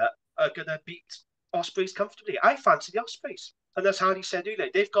Gloucester are going to beat Ospreys comfortably. I fancy the Ospreys. And as Harley said earlier,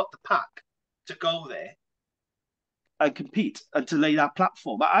 they've got the pack to go there and compete and to lay that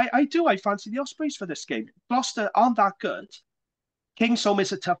platform. I fancy the Ospreys for this game. Gloucester aren't that good. Kingsholm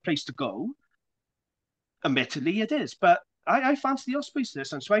is a tough place to go. Admittedly, it is. But I fancy the Ospreys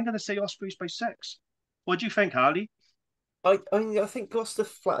this, and so I'm going to say Ospreys by 6. What do you think, Harley? I think Gloucester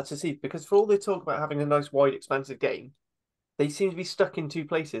flatter to see, because for all they talk about having a nice, wide, expansive game, they seem to be stuck in two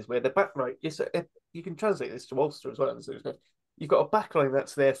places where the back right. You can translate this to Ulster as well. You've got a back line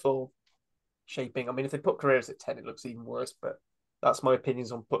that's there for shaping. I mean, if they put Carreras at 10, it looks even worse. But that's my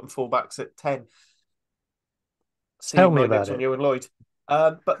opinions on putting fullbacks at 10. Tell me about it. On you and Lloyd.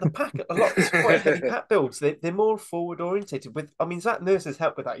 But the pack, it's quite heavy pack builds. They're more forward orientated. Zach Nurse has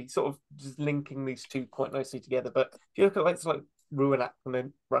helped with that. He's sort of just linking these two quite nicely together. But if you look at like Ruin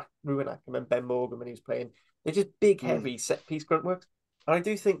Ackerman and Ben Morgan when he was playing, they're just big, heavy set piece grunt works. And I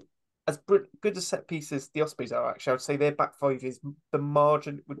do think, as good as set pieces the Ospreys are, actually, I would say their back five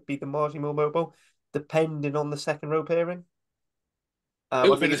would be the margin more mobile, depending on the second row pairing. It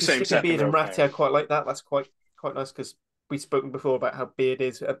would be the same second Beard and row Ratty, I quite like that. That's quite nice because we've spoken before about how Beard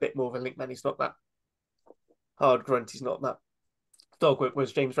is a bit more of a link man. He's not that hard grunt. He's not that dog work,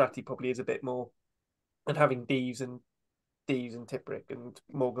 whereas James Ratty probably is a bit more. And having Deves and Tipperick and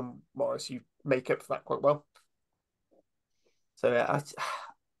Morgan Morris, you make up for that quite well. So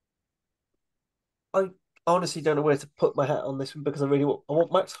I honestly don't know where to put my hat on this one because I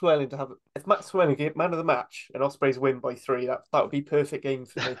want Max Llewellyn to have. If Max Llewellyn get man of the match and Ospreys win by 3, that would be perfect game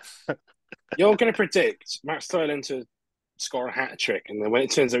for me. You're going to predict Max Llewellyn to score a hat trick, and then when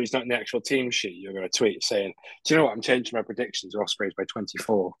it turns out he's not in the actual team sheet, you're going to tweet saying, "Do you know what? I'm changing my predictions to Ospreys by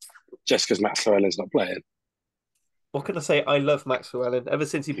 24 just because Max Llewellyn's not playing." What can I say? I love Max Llewellyn ever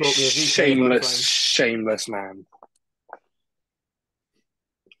since he brought me a shameless man.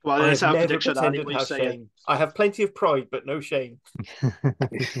 Well, there's our prediction, Andy. What are you saying? I have plenty of pride, but no shame.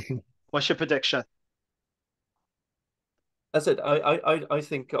 What's your prediction? As I said, I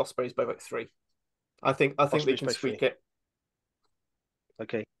think Ospreys by about 3. I think they can squeak it.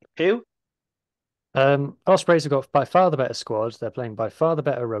 Okay. Huw? Ospreys have got by far the better squad. They're playing by far the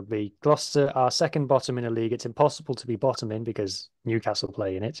better rugby. Gloucester are second bottom in a league. It's impossible to be bottom in because Newcastle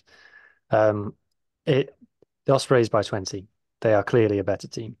play in it. The Ospreys by 20. They are clearly a better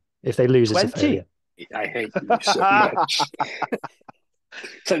team. If they lose, 20? It's a failure. I hate you so much.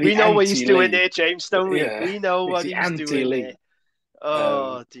 We know what he's doing there, James, don't we? Yeah. We know what he's doing there.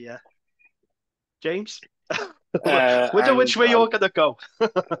 Oh, dear. James? Wonder which way you're going to go.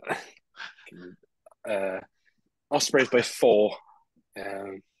 Ospreys by 4.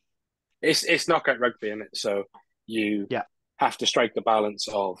 It's knockout rugby, isn't it? So you have to strike the balance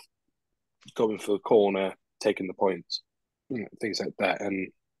of going for the corner, taking the points, things like that.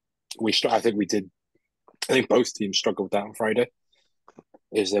 And I think both teams struggled with that on Friday.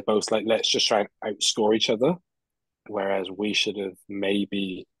 They're both like, let's just try and outscore each other, whereas we should have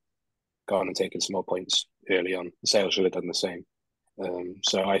maybe gone and taken some more points early on. Sale should have done the same.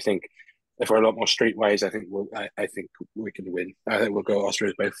 So I think if we're a lot more streetwise, I think we can win. I think we'll go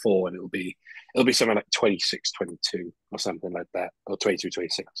Ospreys by 4, and it'll be something like 26-22 or something like that, or 22-26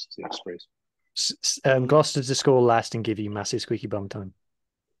 the Ospreys. Gloucester to score last and give you massive squeaky bum time.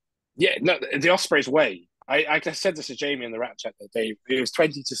 Yeah, no, the Ospreys way. I said this to Jamie in the wrap chat that day. It was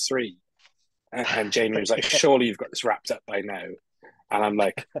 20-3, and Jamie was like, "Surely you've got this wrapped up by now." And I'm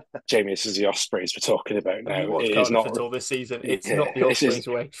like, "Jamie, this is the Ospreys we're talking about now. It is not all this season. It's not the Ospreys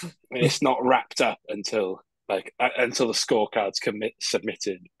way. It's not wrapped up until the scorecards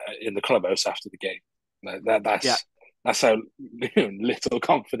submitted in the clubhouse after the game. That's how little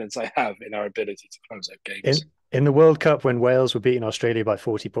confidence I have in our ability to close out games." In the World Cup, when Wales were beating Australia by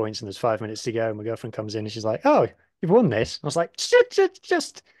 40 points and there's 5 minutes to go, and my girlfriend comes in and she's like, "Oh, you've won this." I was like, just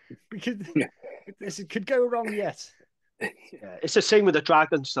this could go wrong yet. Yeah, it's the same with the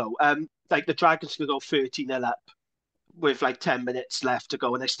Dragons, though. Like the Dragons could go 13-0 up with like 10 minutes left to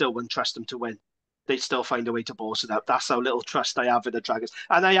go, and I still wouldn't trust them to win. They'd still find a way to balls it up. That's how little trust I have in the Dragons.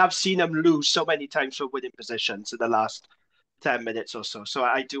 And I have seen them lose so many times for winning positions in the last 10 minutes or so. So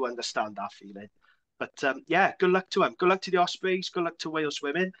I do understand that feeling. But good luck to them. Good luck to the Ospreys. Good luck to Wales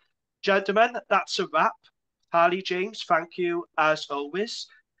women. Gentlemen, that's a wrap. Harley, James, thank you as always.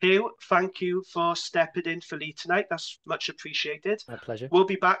 Huw, thank you for stepping in for Lee tonight. That's much appreciated. My pleasure. We'll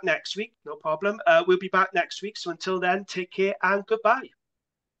be back next week. No problem. We'll be back next week. So until then, take care and goodbye.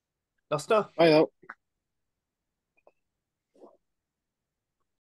 That's stuff. Bye, though.